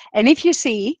tools. And if you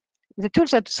see, the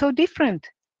tools are so different.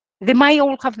 They might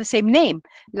all have the same name,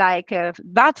 like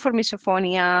that for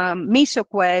misophonia,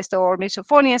 MisoQuest, or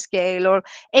Misophonia Scale, or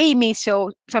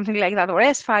A-Miso, something like that, or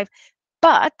S-FIVE.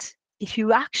 But if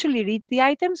you actually read the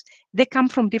items, they come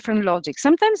from different logic.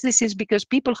 Sometimes this is because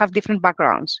people have different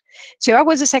backgrounds. So I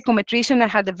was a psychometrician. I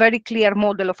had a very clear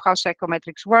model of how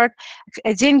psychometrics work.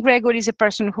 Jane Gregory is a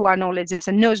person who acknowledges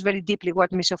and knows very deeply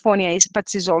what misophonia is, but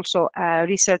she's also a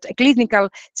clinical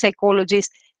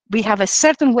psychologist. We have a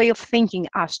certain way of thinking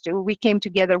as to. We came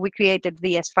together, we created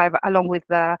the S-FIVE along with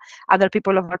other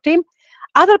people of our team.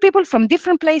 Other people from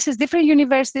different places, different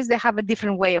universities, they have a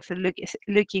different way of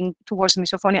looking towards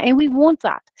misophonia. And we want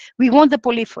that. We want the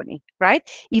polyphony, right?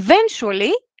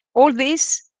 Eventually, all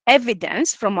this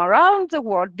evidence from around the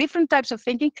world, different types of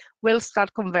thinking, will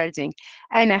start converging.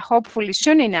 And hopefully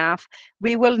soon enough,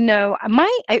 we will know.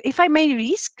 If I may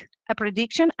risk a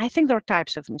prediction, I think there are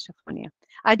types of misophonia.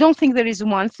 I don't think there is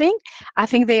one thing. I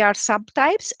think they are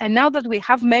subtypes. And now that we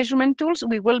have measurement tools,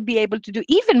 we will be able to do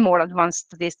even more advanced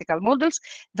statistical models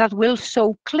that will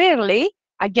show clearly,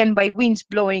 again, by winds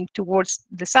blowing towards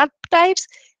the subtypes,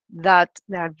 that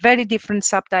there are very different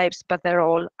subtypes, but they're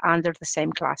all under the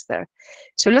same cluster.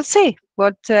 So let's see.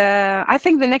 I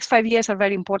think the next 5 years are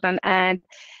very important. And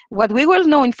what we will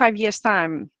know in 5 years'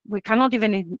 time, we cannot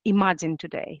even imagine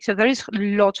today. So there is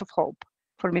lots of hope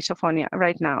for misophonia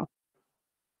right now.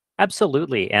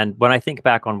 Absolutely. And when I think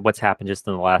back on what's happened just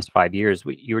in the last 5 years,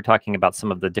 you were talking about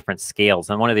some of the different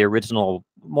scales. And one of the original,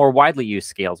 more widely used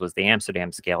scales was the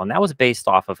Amsterdam scale. And that was based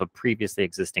off of a previously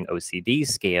existing OCD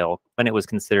scale when it was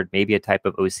considered maybe a type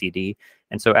of OCD.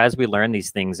 And so as we learn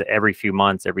these things every few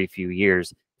months, every few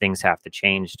years, things have to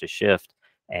change to shift.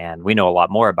 And we know a lot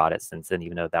more about it since then,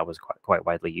 even though that was quite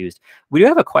widely used. We do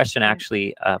have a question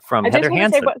actually from Heather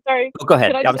Hansen. Sorry. Oh, go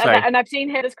ahead. I'm sorry. And I've seen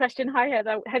Heather's question. Hi,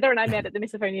 Heather. Heather and I met at the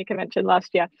Misophonia Convention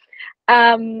last year.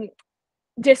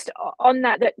 Just on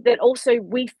that also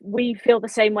we feel the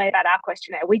same way about our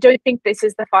questionnaire. We don't think this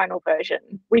is the final version.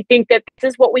 We think that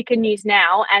this is what we can use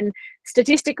now, and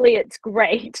statistically it's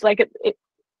great. Like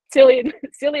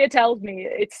Silia tells me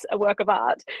it's a work of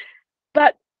art,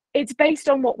 but it's based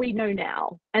on what we know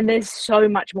now, and there's so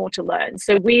much more to learn.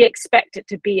 So we expect it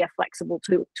to be a flexible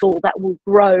tool that will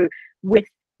grow with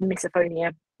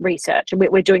misophonia research. And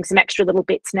we're doing some extra little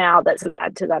bits now that's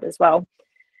add to that as well.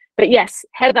 But yes,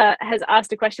 Heather has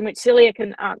asked a question which Silia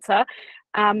can answer,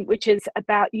 which is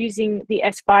about using the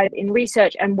S-FIVE in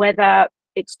research and whether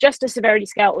it's just a severity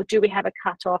scale, or do we have a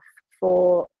cutoff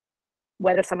for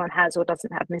whether someone has or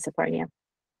doesn't have misophonia?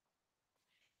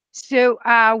 So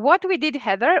what we did,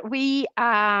 Heather, we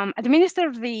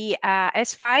administered the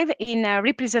S-FIVE in a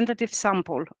representative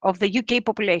sample of the UK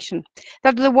population.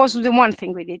 That was the one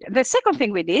thing we did. The second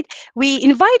thing we did, we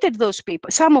invited those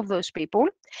people, some of those people,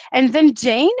 and then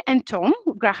Jane and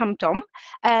Graham Tom,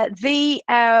 they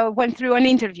went through an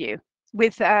interview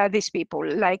with these people.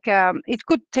 Like it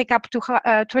could take up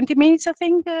to 20 minutes, I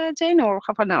think, Jane, or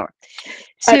half an hour.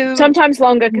 So sometimes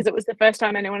longer, because it was the first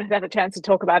time anyone had had a chance to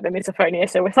talk about the misophonia.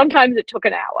 So sometimes it took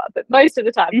an hour, but most of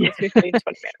the time it was 15 to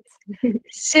 20 minutes.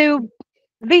 So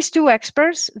these two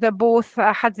experts, they both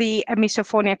had the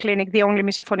misophonia clinic, the only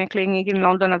misophonia clinic in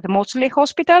London at the Maudsley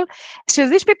Hospital. So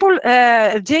these people,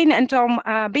 Jane and Tom,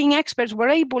 being experts, were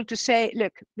able to say,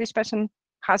 look, this person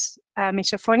has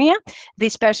misophonia.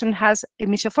 This person has a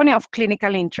misophonia of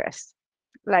clinical interest,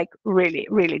 like really,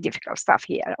 really difficult stuff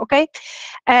here, okay?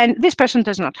 And this person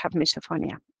does not have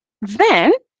misophonia.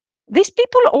 Then these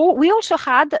people, we also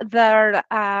had their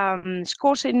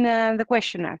scores in the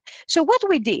questionnaire. So what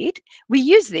we did, we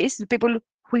used this, the people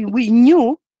who we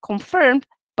knew confirmed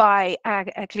by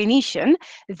a clinician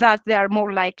that they are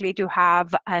more likely to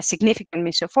have a significant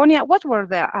misophonia. What were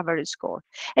their average score?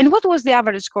 And what was the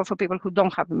average score for people who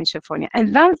don't have misophonia?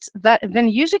 And then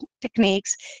using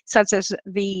techniques such as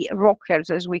the ROC curves,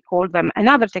 as we call them, and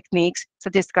other techniques,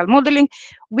 statistical modeling,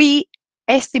 we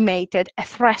estimated a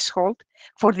threshold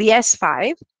for the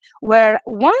S-FIVE, where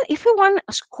if one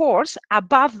scores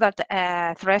above that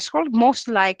threshold, most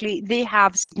likely they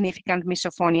have significant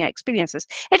misophonia experiences.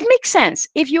 It makes sense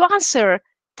if you answer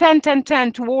 10, 10,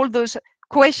 10 to all those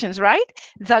questions, right,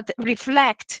 that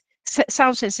reflect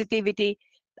sound sensitivity.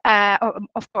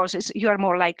 Of course, you are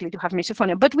more likely to have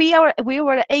misophonia, but we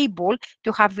were able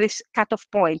to have this cutoff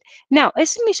point. Now,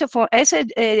 as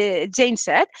Jane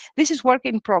said, this is work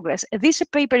in progress. This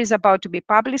paper is about to be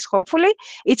published, hopefully.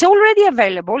 It's already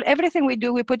available. Everything we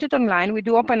do, we put it online. We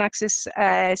do open access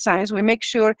science. We make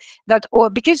sure that,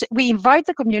 because we invite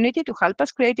the community to help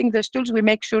us creating those tools, we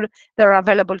make sure they're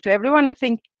available to everyone. I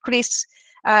think Chris,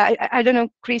 I don't know,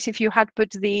 Chris, if you had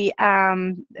put the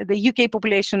UK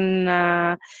population,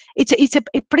 it's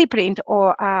a preprint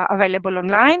or available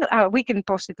online. We can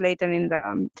post it later in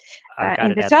the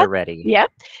chat. Ready. Yeah,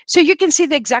 so you can see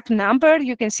the exact number,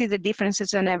 you can see the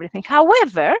differences and everything.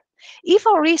 However, if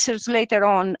our research later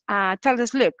on tells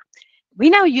us, look, we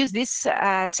now use this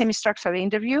semi-structured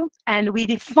interview, and we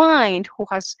defined who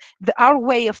has our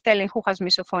way of telling who has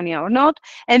misophonia or not,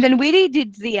 and then we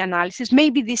redid the analysis.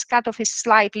 Maybe this cutoff is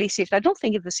slightly shifted. I don't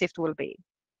think the shift will be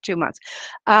too much.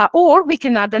 Or we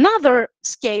can add another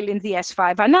scale in the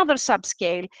S-FIVE, another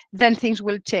subscale, then things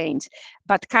will change.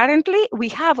 But currently, we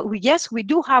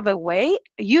do have a way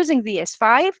using the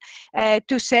S-FIVE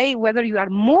to say whether you are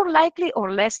more likely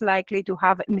or less likely to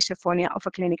have misophonia of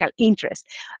a clinical interest.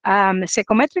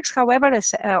 Psychometrics, however,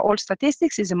 as all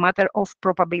statistics, is a matter of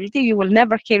probability. You will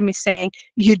never hear me saying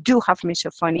you do have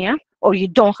misophonia or you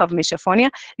don't have misophonia.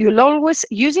 You'll always,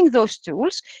 using those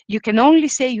tools, you can only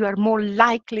say you are more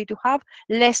likely to have,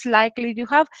 less likely to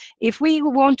have. If we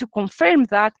want to confirm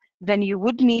that, then you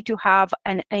would need to have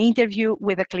an interview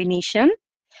with a clinician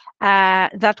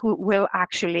that will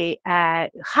actually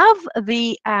have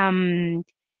the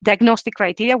diagnostic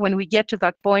criteria when we get to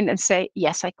that point and say,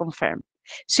 yes, I confirm.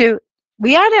 So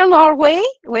we are on our way.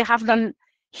 We have done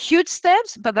huge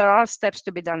steps, but there are steps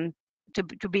to be done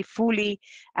to be fully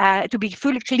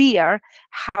clear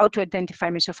how to identify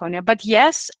misophonia. But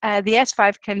yes, the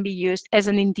S-FIVE can be used as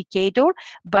an indicator,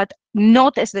 but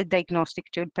not as the diagnostic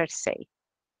tool per se.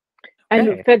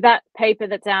 And for that paper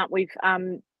that's out, we've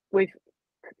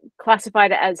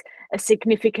classified it as a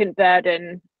significant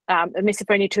burden, a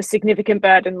misophonia to a significant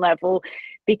burden level,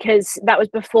 because that was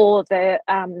before the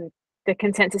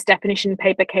consensus definition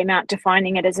paper came out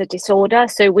defining it as a disorder.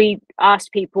 So we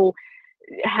asked people,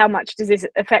 how much does this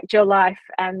affect your life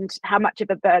and how much of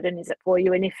a burden is it for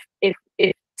you? And if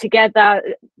together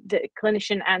the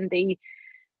clinician and the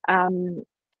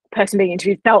person being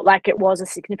interviewed felt like it was a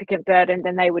significant burden,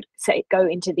 then they would say go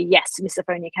into the yes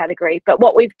misophonia category. But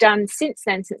what we've done since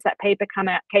then, since that paper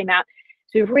came out,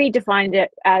 so we've redefined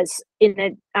it as in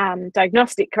the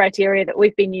diagnostic criteria that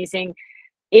we've been using,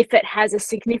 if it has a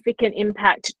significant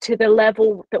impact to the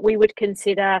level that we would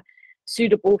consider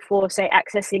suitable for, say,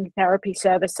 accessing therapy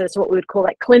services, what we would call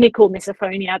like clinical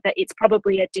misophonia, that it's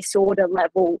probably a disorder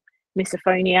level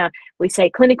misophonia. We say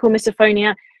clinical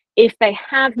misophonia. If they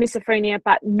have misophonia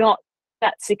but not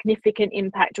that significant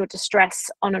impact or distress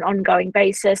on an ongoing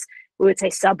basis, we would say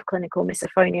subclinical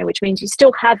misophonia, which means you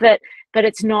still have it, but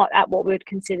it's not at what we would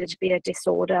consider to be a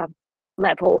disorder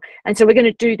level. And so we're going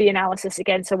to do the analysis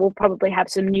again. So we'll probably have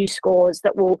some new scores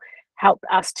that will help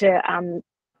us to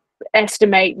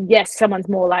estimate, yes, someone's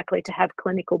more likely to have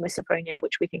clinical misophonia,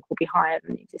 which we think will be higher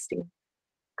than the existing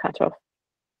cutoff.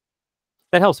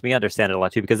 That helps me understand it a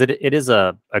lot too, because it is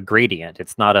a gradient.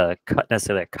 It's not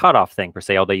necessarily a cutoff thing per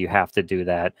se, although you have to do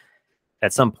that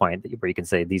at some point where you can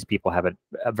say these people have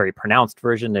a very pronounced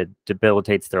version that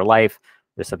debilitates their life.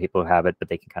 There's some people who have it, but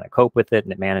they can kind of cope with it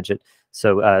and manage it.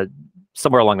 So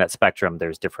somewhere along that spectrum,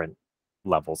 there's different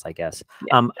levels, I guess.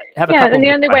 Yeah, and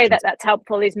the only way that that's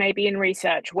helpful is maybe in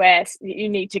research where you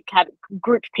need to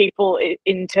group people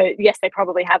into, yes, they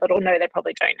probably have it, or no, they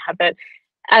probably don't have it.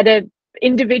 At an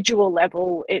individual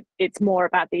level, it's more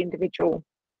about the individual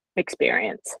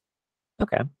experience.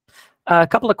 Okay. A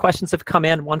couple of questions have come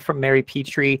in. One from Mary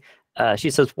Petrie. She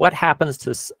says, what happens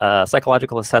to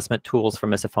psychological assessment tools for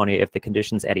misophonia if the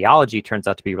condition's etiology turns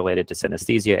out to be related to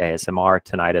synesthesia, ASMR,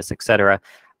 tinnitus, etc.?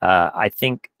 I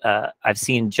think I've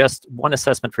seen just one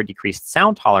assessment for decreased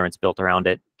sound tolerance built around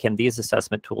it. Can these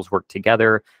assessment tools work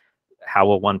together? How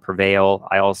will one prevail?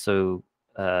 I also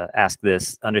ask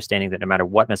this, understanding that no matter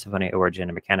what misophonia origin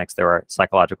and mechanics, there are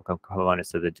psychological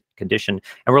components to the condition,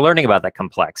 and we're learning about that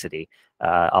complexity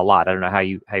a lot. I don't know how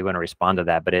you want to respond to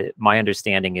that, but my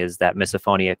understanding is that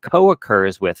misophonia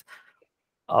co-occurs with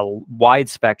a wide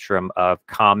spectrum of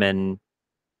common,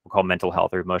 we'll call mental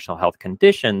health or emotional health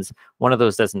conditions. One of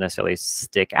those doesn't necessarily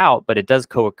stick out, but it does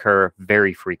co-occur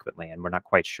very frequently, and we're not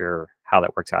quite sure how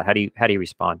that works out. How do you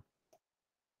respond?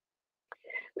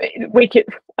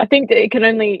 I think that it can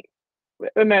only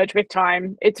emerge with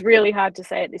time. It's really hard to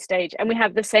say at this stage, and we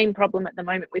have the same problem at the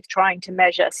moment with trying to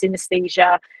measure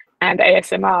synesthesia and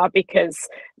ASMR, because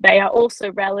they are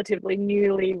also relatively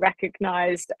newly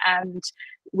recognized, and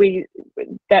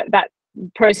that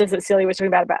process that Silia was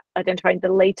talking about identifying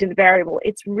the latent variable,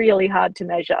 it's really hard to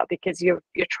measure because you're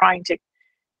trying to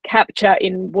capture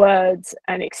in words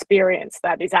an experience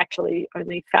that is actually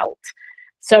only felt.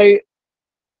 So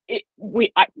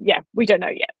we don't know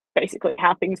yet basically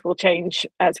how things will change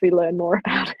as we learn more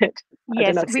about it.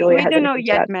 Yes, we don't know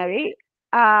yet, Mary.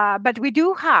 But we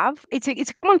do have, it's a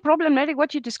common problem, Mary.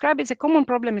 What you describe is a common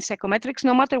problem in psychometrics.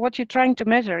 No matter what you're trying to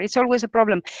measure, it's always a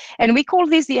problem. And we call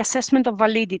this the assessment of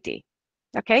validity.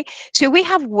 Okay, so we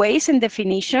have ways and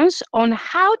definitions on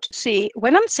how to see,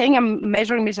 when I'm saying I'm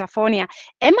measuring misophonia,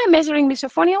 am I measuring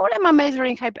misophonia or am I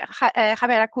measuring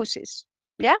hyperacusis?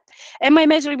 Yeah, am I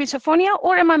measuring misophonia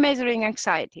or am I measuring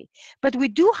anxiety? But we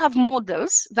do have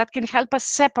models that can help us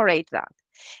separate that.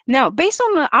 Now, based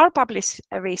on our published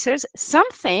research, some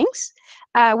things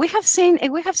we have seen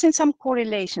some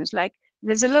correlations, like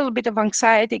there's a little bit of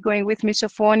anxiety going with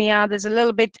misophonia. There's a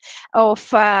little bit of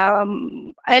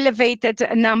elevated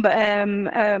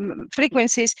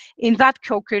frequencies in that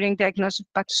co-occurring diagnosis.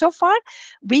 But so far,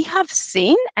 we have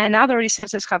seen, and other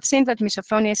researchers have seen, that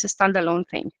misophonia is a standalone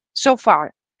thing so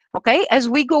far. Okay, as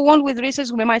we go on with research,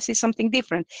 we might see something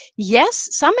different. Yes,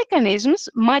 some mechanisms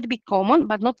might be common,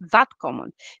 but not that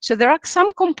common. So there are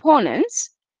some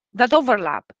components that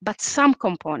overlap, but some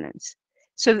components.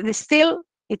 So there's still,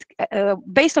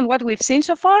 based on what we've seen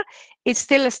so far, it's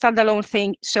still a standalone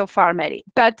thing so far, Mary.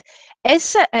 But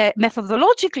as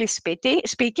methodologically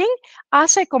speaking,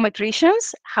 as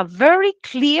psychometricians have very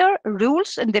clear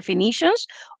rules and definitions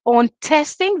on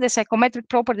testing the psychometric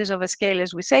properties of a scale,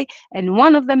 as we say, and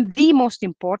one of them, the most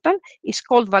important, is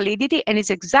called validity, and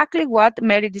it's exactly what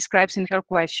Mary describes in her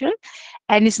question,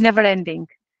 and it's never ending.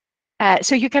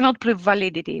 So you cannot prove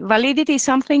validity. Validity is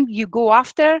something you go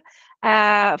after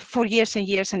for years and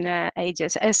years and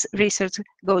ages as research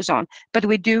goes on. But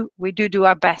we do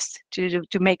our best to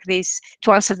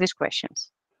answer these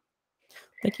questions.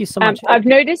 Thank you so much. I've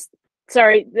noticed.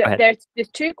 Sorry, there's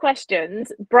two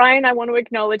questions. Brian, I want to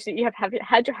acknowledge that you have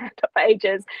had your hand up for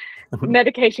ages.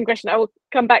 Medication question I will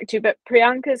come back to, but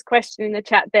Priyanka's question in the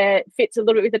chat there fits a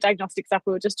little bit with the diagnostic stuff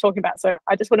we were just talking about. So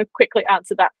I just want to quickly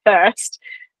answer that first,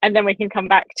 and then we can come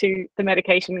back to the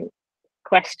medication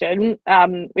question,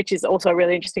 which is also a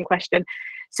really interesting question.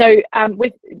 So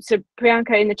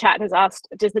Priyanka in the chat has asked,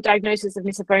 does the diagnosis of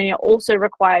misophonia also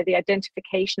require the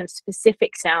identification of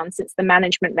specific sounds, since the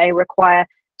management may require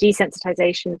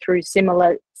desensitization through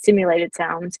simulated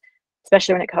sounds,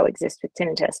 especially when it coexists with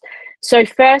tinnitus? So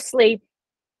firstly,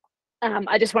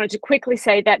 I just wanted to quickly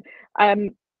say that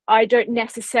I don't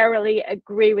necessarily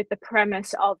agree with the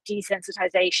premise of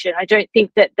desensitization. I don't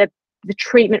think that the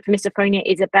treatment for misophonia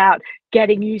is about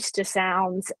getting used to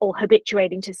sounds or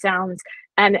habituating to sounds.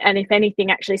 And if anything,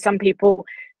 actually, some people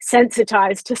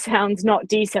sensitize to sounds, not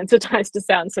desensitize to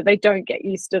sounds, so they don't get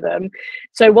used to them.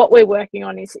 So what we're working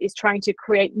on is trying to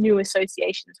create new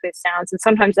associations with sounds. And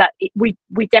sometimes we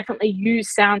definitely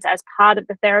use sounds as part of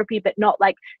the therapy, but not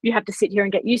like you have to sit here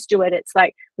and get used to it. It's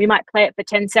like we might play it for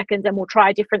 10 seconds and we'll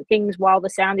try different things while the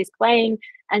sound is playing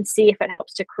and see if it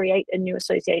helps to create a new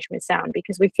association with sound,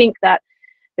 because we think that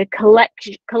the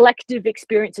collective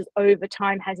experiences over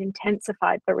time has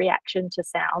intensified the reaction to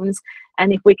sounds.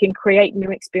 And if we can create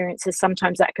new experiences,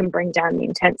 sometimes that can bring down the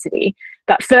intensity.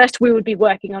 But first, we would be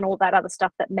working on all that other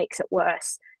stuff that makes it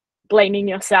worse. Blaming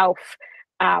yourself,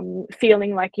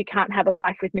 feeling like you can't have a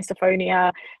life with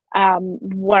misophonia,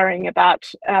 worrying about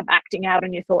acting out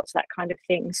on your thoughts, that kind of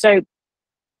thing. So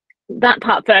that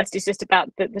part first is just about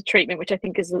the treatment, which I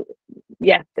think is,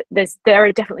 yeah, there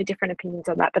are definitely different opinions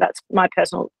on that, but that's my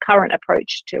personal current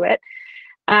approach to it.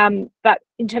 But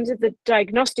in terms of the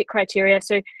diagnostic criteria,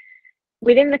 so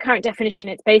within the current definition,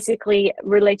 it's basically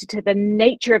related to the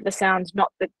nature of the sound,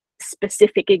 not the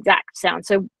specific exact sound.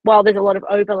 So while there's a lot of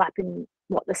overlap in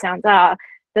what the sounds are,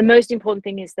 the most important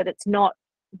thing is that it's not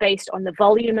based on the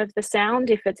volume of the sound.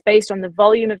 If it's based on the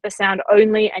volume of the sound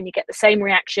only and you get the same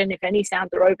reaction, if any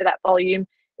sounds are over that volume,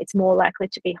 it's more likely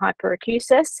to be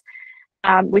hyperacusis.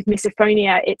 With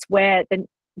misophonia, it's where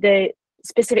the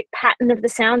specific pattern of the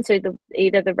sound, so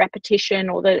either the repetition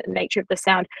or the nature of the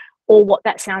sound, or what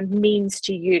that sound means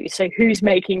to you. So who's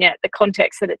making it, the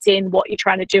context that it's in, what you're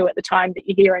trying to do at the time that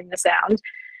you're hearing the sound.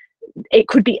 It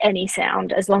could be any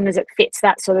sound as long as it fits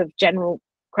that sort of general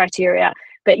criteria.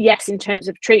 But yes, in terms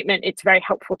of treatment, it's very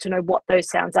helpful to know what those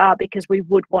sounds are, because we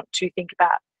would want to think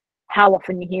about how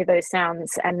often you hear those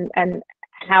sounds and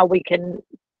how we can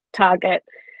target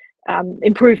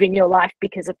improving your life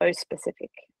because of those specific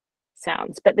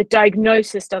sounds. But the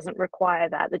diagnosis doesn't require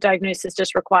that. The diagnosis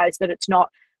just requires that it's not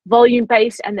volume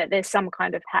based and that there's some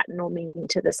kind of pattern or meaning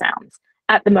to the sounds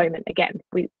at the moment. Again,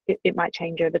 it might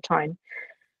change over time.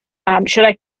 Should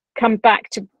I come back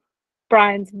to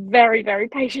Brian's very, very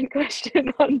patient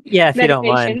question on if medication? you don't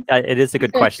mind? It is a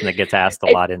good question that gets asked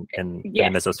a lot in the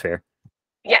mesosphere.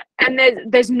 Yeah, and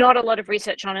there's not a lot of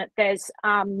research on it. There's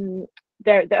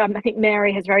I think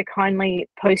Mary has very kindly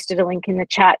posted a link in the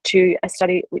chat to a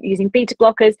study using beta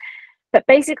blockers. But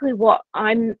basically what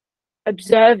I'm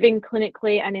observing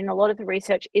clinically and in a lot of the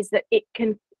research is that it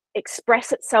can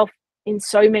express itself in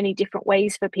so many different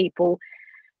ways for people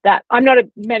that I'm not a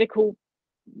medical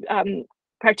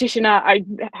practitioner.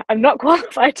 I'm not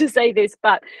qualified to say this,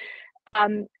 but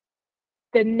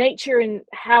the nature and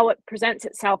how it presents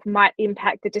itself might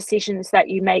impact the decisions that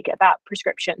you make about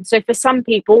prescription. So for some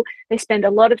people, they spend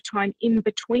a lot of time in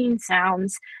between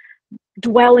sounds,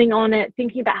 dwelling on it,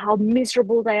 thinking about how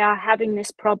miserable they are having this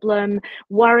problem,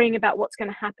 worrying about what's going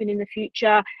to happen in the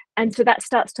future. And so that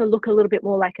starts to look a little bit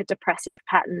more like a depressive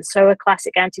pattern. So a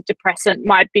classic antidepressant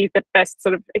might be the best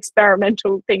sort of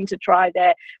experimental thing to try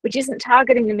there, which isn't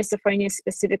targeting the misophonia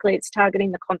specifically, it's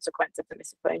targeting the consequence of the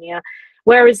misophonia.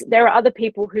 Whereas there are other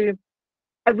people who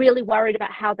are really worried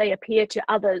about how they appear to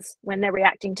others when they're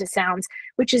reacting to sounds,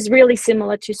 which is really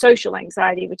similar to social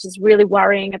anxiety, which is really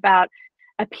worrying about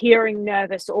appearing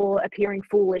nervous or appearing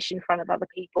foolish in front of other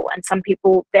people. And some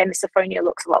people, their misophonia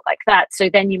looks a lot like that.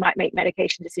 So then you might make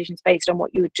medication decisions based on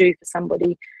what you would do for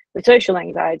somebody with social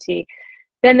anxiety.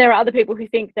 Then there are other people who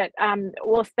think that,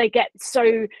 well, if they get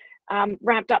so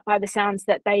ramped up by the sounds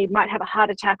that they might have a heart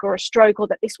attack or a stroke, or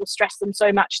that this will stress them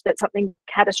so much that something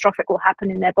catastrophic will happen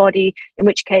in their body, in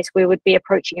which case we would be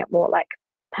approaching it more like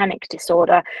panic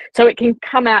disorder. So it can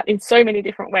come out in so many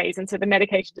different ways, and so the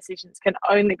medication decisions can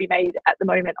only be made at the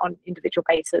moment on individual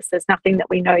basis. There's nothing that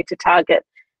we know to target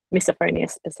misophonia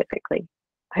specifically.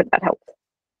 I hope that helps.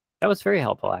 That was very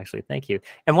helpful, actually. Thank you.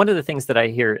 And one of the things that I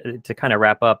hear, to kind of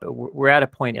wrap up, we're at a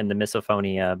point in the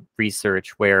misophonia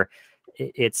research where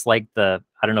it's like I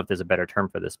don't know if there's a better term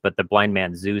for this, but the blind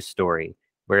man's zoo story,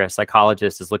 where a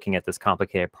psychologist is looking at this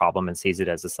complicated problem and sees it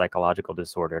as a psychological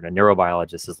disorder, and a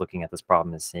neurobiologist is looking at this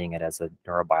problem and seeing it as a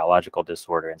neurobiological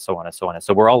disorder, and so on and so on. And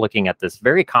so we're all looking at this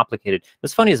very complicated,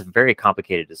 misophonia is a very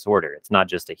complicated disorder. It's not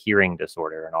just a hearing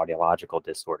disorder, an audiological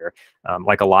disorder,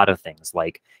 like a lot of things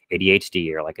like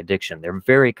ADHD or like addiction. They're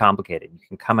very complicated. You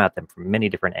can come at them from many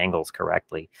different angles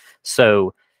correctly.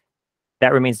 So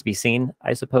that remains to be seen,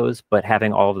 I suppose, but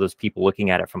having all of those people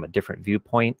looking at it from a different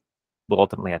viewpoint will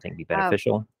ultimately, I think, be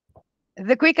beneficial.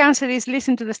 The quick answer is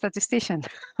listen to the statistician.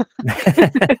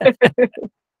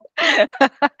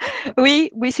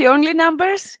 We see only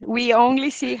numbers. We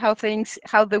only see how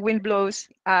the wind blows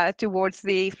towards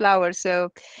the flowers.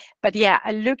 So, but yeah,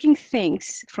 looking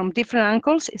things from different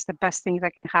angles is the best thing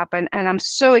that can happen. And I'm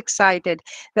so excited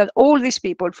that all these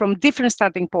people from different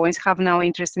starting points have now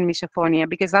interest in misophonia,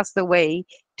 because that's the way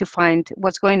to find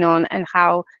what's going on and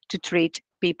how to treat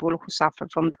people who suffer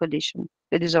from the condition,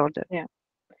 the disorder. Yeah,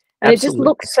 and it just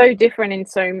looks so different in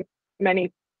so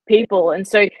many people. And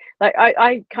so like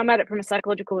I come at it from a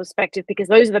psychological perspective, because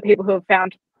those are the people who have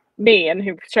found me and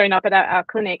who've shown up at our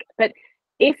clinic. But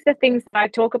if the things that I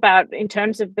talk about in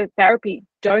terms of the therapy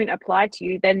don't apply to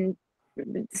you, then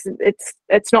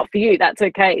it's not for you. That's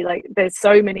okay. Like, there's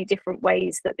so many different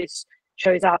ways that this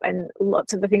shows up, and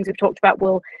lots of the things we've talked about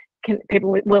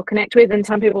people will connect with, and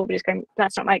some people will just go,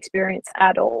 that's not my experience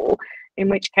at all, in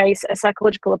which case a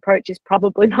psychological approach is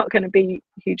probably not going to be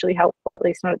hugely helpful, at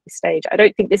least not at this stage. I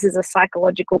don't think this is a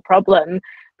psychological problem,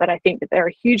 but I think that there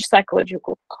are huge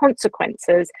psychological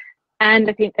consequences, and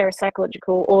I think there are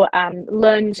psychological or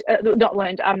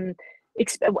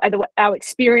our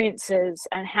experiences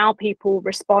and how people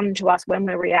respond to us when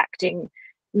we're reacting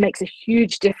makes a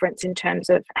huge difference in terms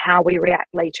of how we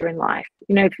react later in life.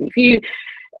 You know, if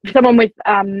someone with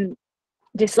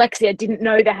dyslexia didn't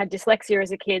know they had dyslexia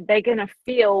as a kid, they're going to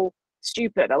feel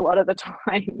stupid a lot of the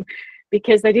time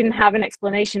because they didn't have an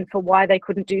explanation for why they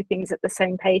couldn't do things at the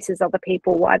same pace as other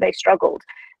people, why they struggled.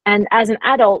 And as an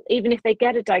adult, even if they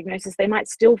get a diagnosis, they might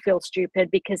still feel stupid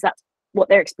because that's what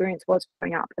their experience was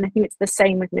growing up. And I think it's the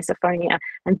same with misophonia.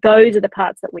 And those are the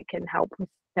parts that we can help with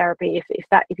therapy.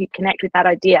 If you connect with that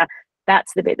idea,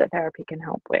 that's the bit that therapy can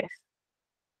help with.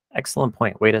 Excellent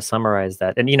point. Way to summarize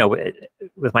that. And, you know,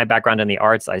 with my background in the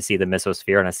arts, I see the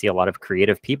misosphere and I see a lot of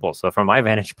creative people. So from my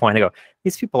vantage point, I go,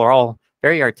 these people are all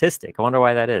very artistic. I wonder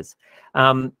why that is.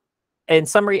 In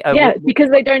summary, yeah, because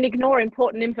they don't ignore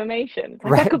important information.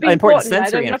 Like, right, that could be important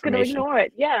important. sensory I'm not going to ignore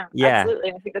it. Yeah,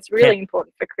 absolutely. I think that's really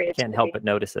important for creativity. Can't help but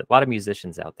notice it. A lot of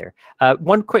musicians out there.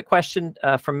 One quick question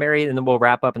from Mary, and then we'll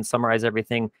wrap up and summarize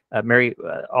everything. Mary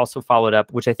also followed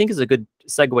up, which I think is a good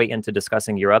segue into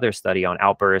discussing your other study on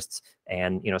outbursts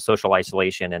and, you know, social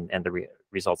isolation and the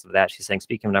results of that. She's saying,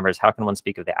 speaking of numbers, how can one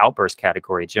speak of the outburst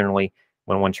category generally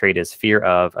when one trait is fear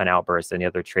of an outburst and the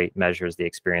other trait measures the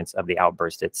experience of the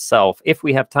outburst itself, if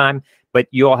we have time? But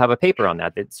you all have a paper on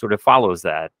that that sort of follows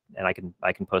that, and I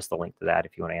can post the link to that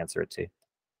if you want to answer it too.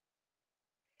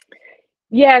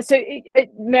 Yeah, so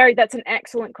Mary, that's an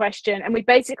excellent question. And we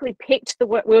basically picked the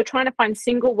word, we were trying to find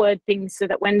single word things so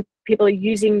that when people are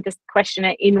using this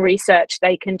questionnaire in research,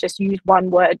 they can just use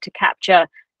one word to capture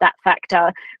that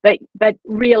factor. But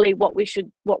really what we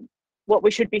should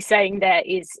be saying there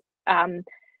is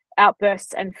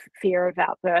outbursts and fear of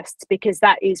outbursts, because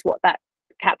that is what that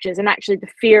captures. And actually the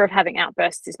fear of having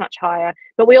outbursts is much higher,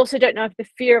 but we also don't know if the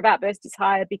fear of outbursts is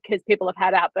higher because people have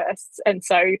had outbursts, and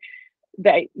so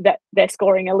they're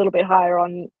scoring a little bit higher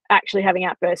on actually having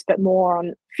outbursts but more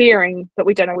on fearing, but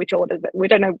we don't know which order, we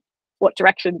don't know what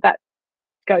direction that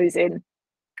goes in.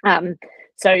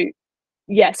 So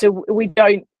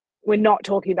we're not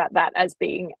talking about that as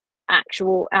being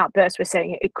actual outbursts. We're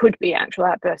saying it could be actual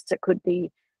outbursts, it could be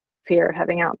fear of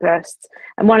having outbursts.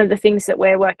 And one of the things that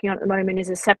we're working on at the moment is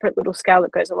a separate little scale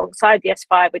that goes alongside the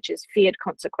S-FIVE, which is feared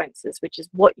consequences, which is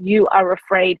what you are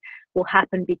afraid will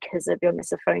happen because of your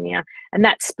misophonia. And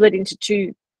that's split into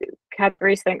two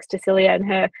categories thanks to Silia and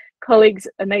her colleagues'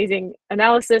 amazing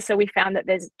analysis. So we found that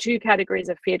there's two categories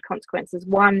of feared consequences.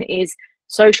 One is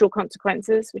social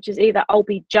consequences, which is either I'll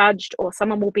be judged or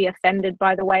someone will be offended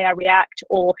by the way I react,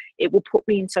 or it will put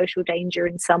me in social danger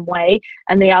in some way.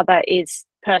 And the other is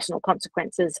personal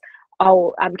consequences.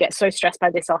 I'll get so stressed by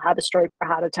this, I'll have a stroke or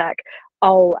a heart attack.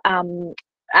 I'll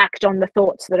act on the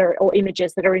thoughts that are, or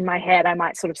images that are in my head. I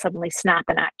might sort of suddenly snap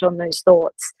and act on those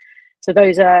thoughts. So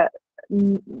those are,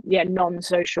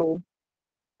 non-social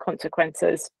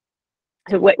consequences.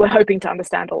 So we're hoping to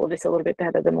understand all of this a little bit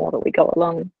better the more that we go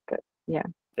along. But yeah,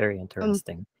 very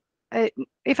interesting.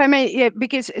 If I may, yeah,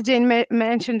 because Jane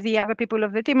mentioned the other people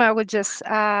of the team, I would just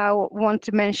want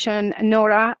to mention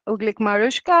Nora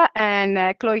Uglik-Marushka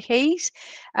and Chloe Hayes.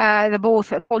 They're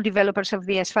both co-developers of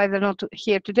the S-FIVE. They're not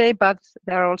here today, but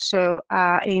they're also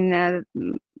in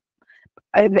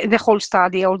the whole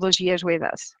study all those years with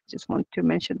us. Just want to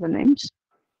mention the names.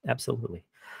 Absolutely.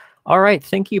 All right.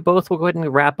 Thank you both. We'll go ahead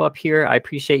and wrap up here. I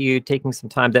appreciate you taking some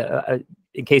time to,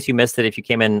 in case you missed it, if you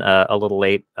came in a little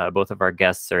late, both of our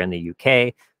guests are in the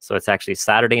UK. So it's actually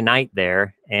Saturday night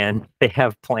there, and they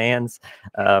have plans,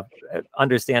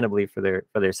 understandably, for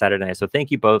their Saturday night. So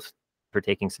thank you both for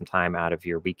taking some time out of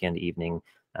your weekend evening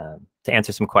to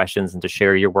answer some questions and to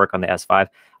share your work on the S-FIVE.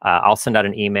 I'll send out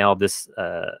an email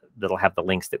that'll have the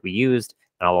links that we used,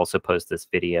 and I'll also post this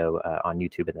video on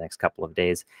YouTube in the next couple of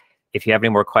days. If you have any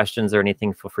more questions or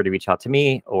anything, feel free to reach out to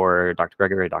me or Dr.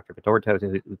 Gregory or Dr.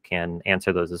 Vitoratou, who can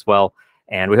answer those as well.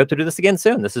 And we hope to do this again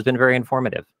soon. This has been very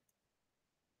informative.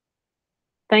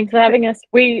 Thanks for having us.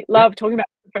 We love talking about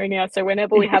misophonia, so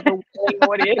whenever we have a willing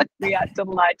audience, we are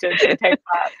delighted to take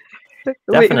part.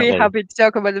 We're happy to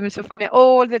talk about the misophonia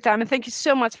all the time. And thank you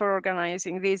so much for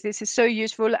organizing this. This is so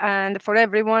useful and for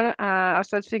everyone,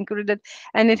 ourselves included,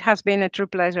 and it has been a true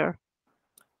pleasure.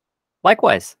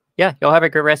 Likewise. Yeah, y'all have a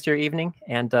great rest of your evening,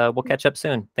 and we'll catch up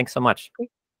soon. Thanks so much.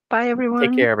 Bye, everyone.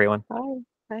 Take care, everyone. Bye.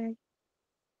 Bye.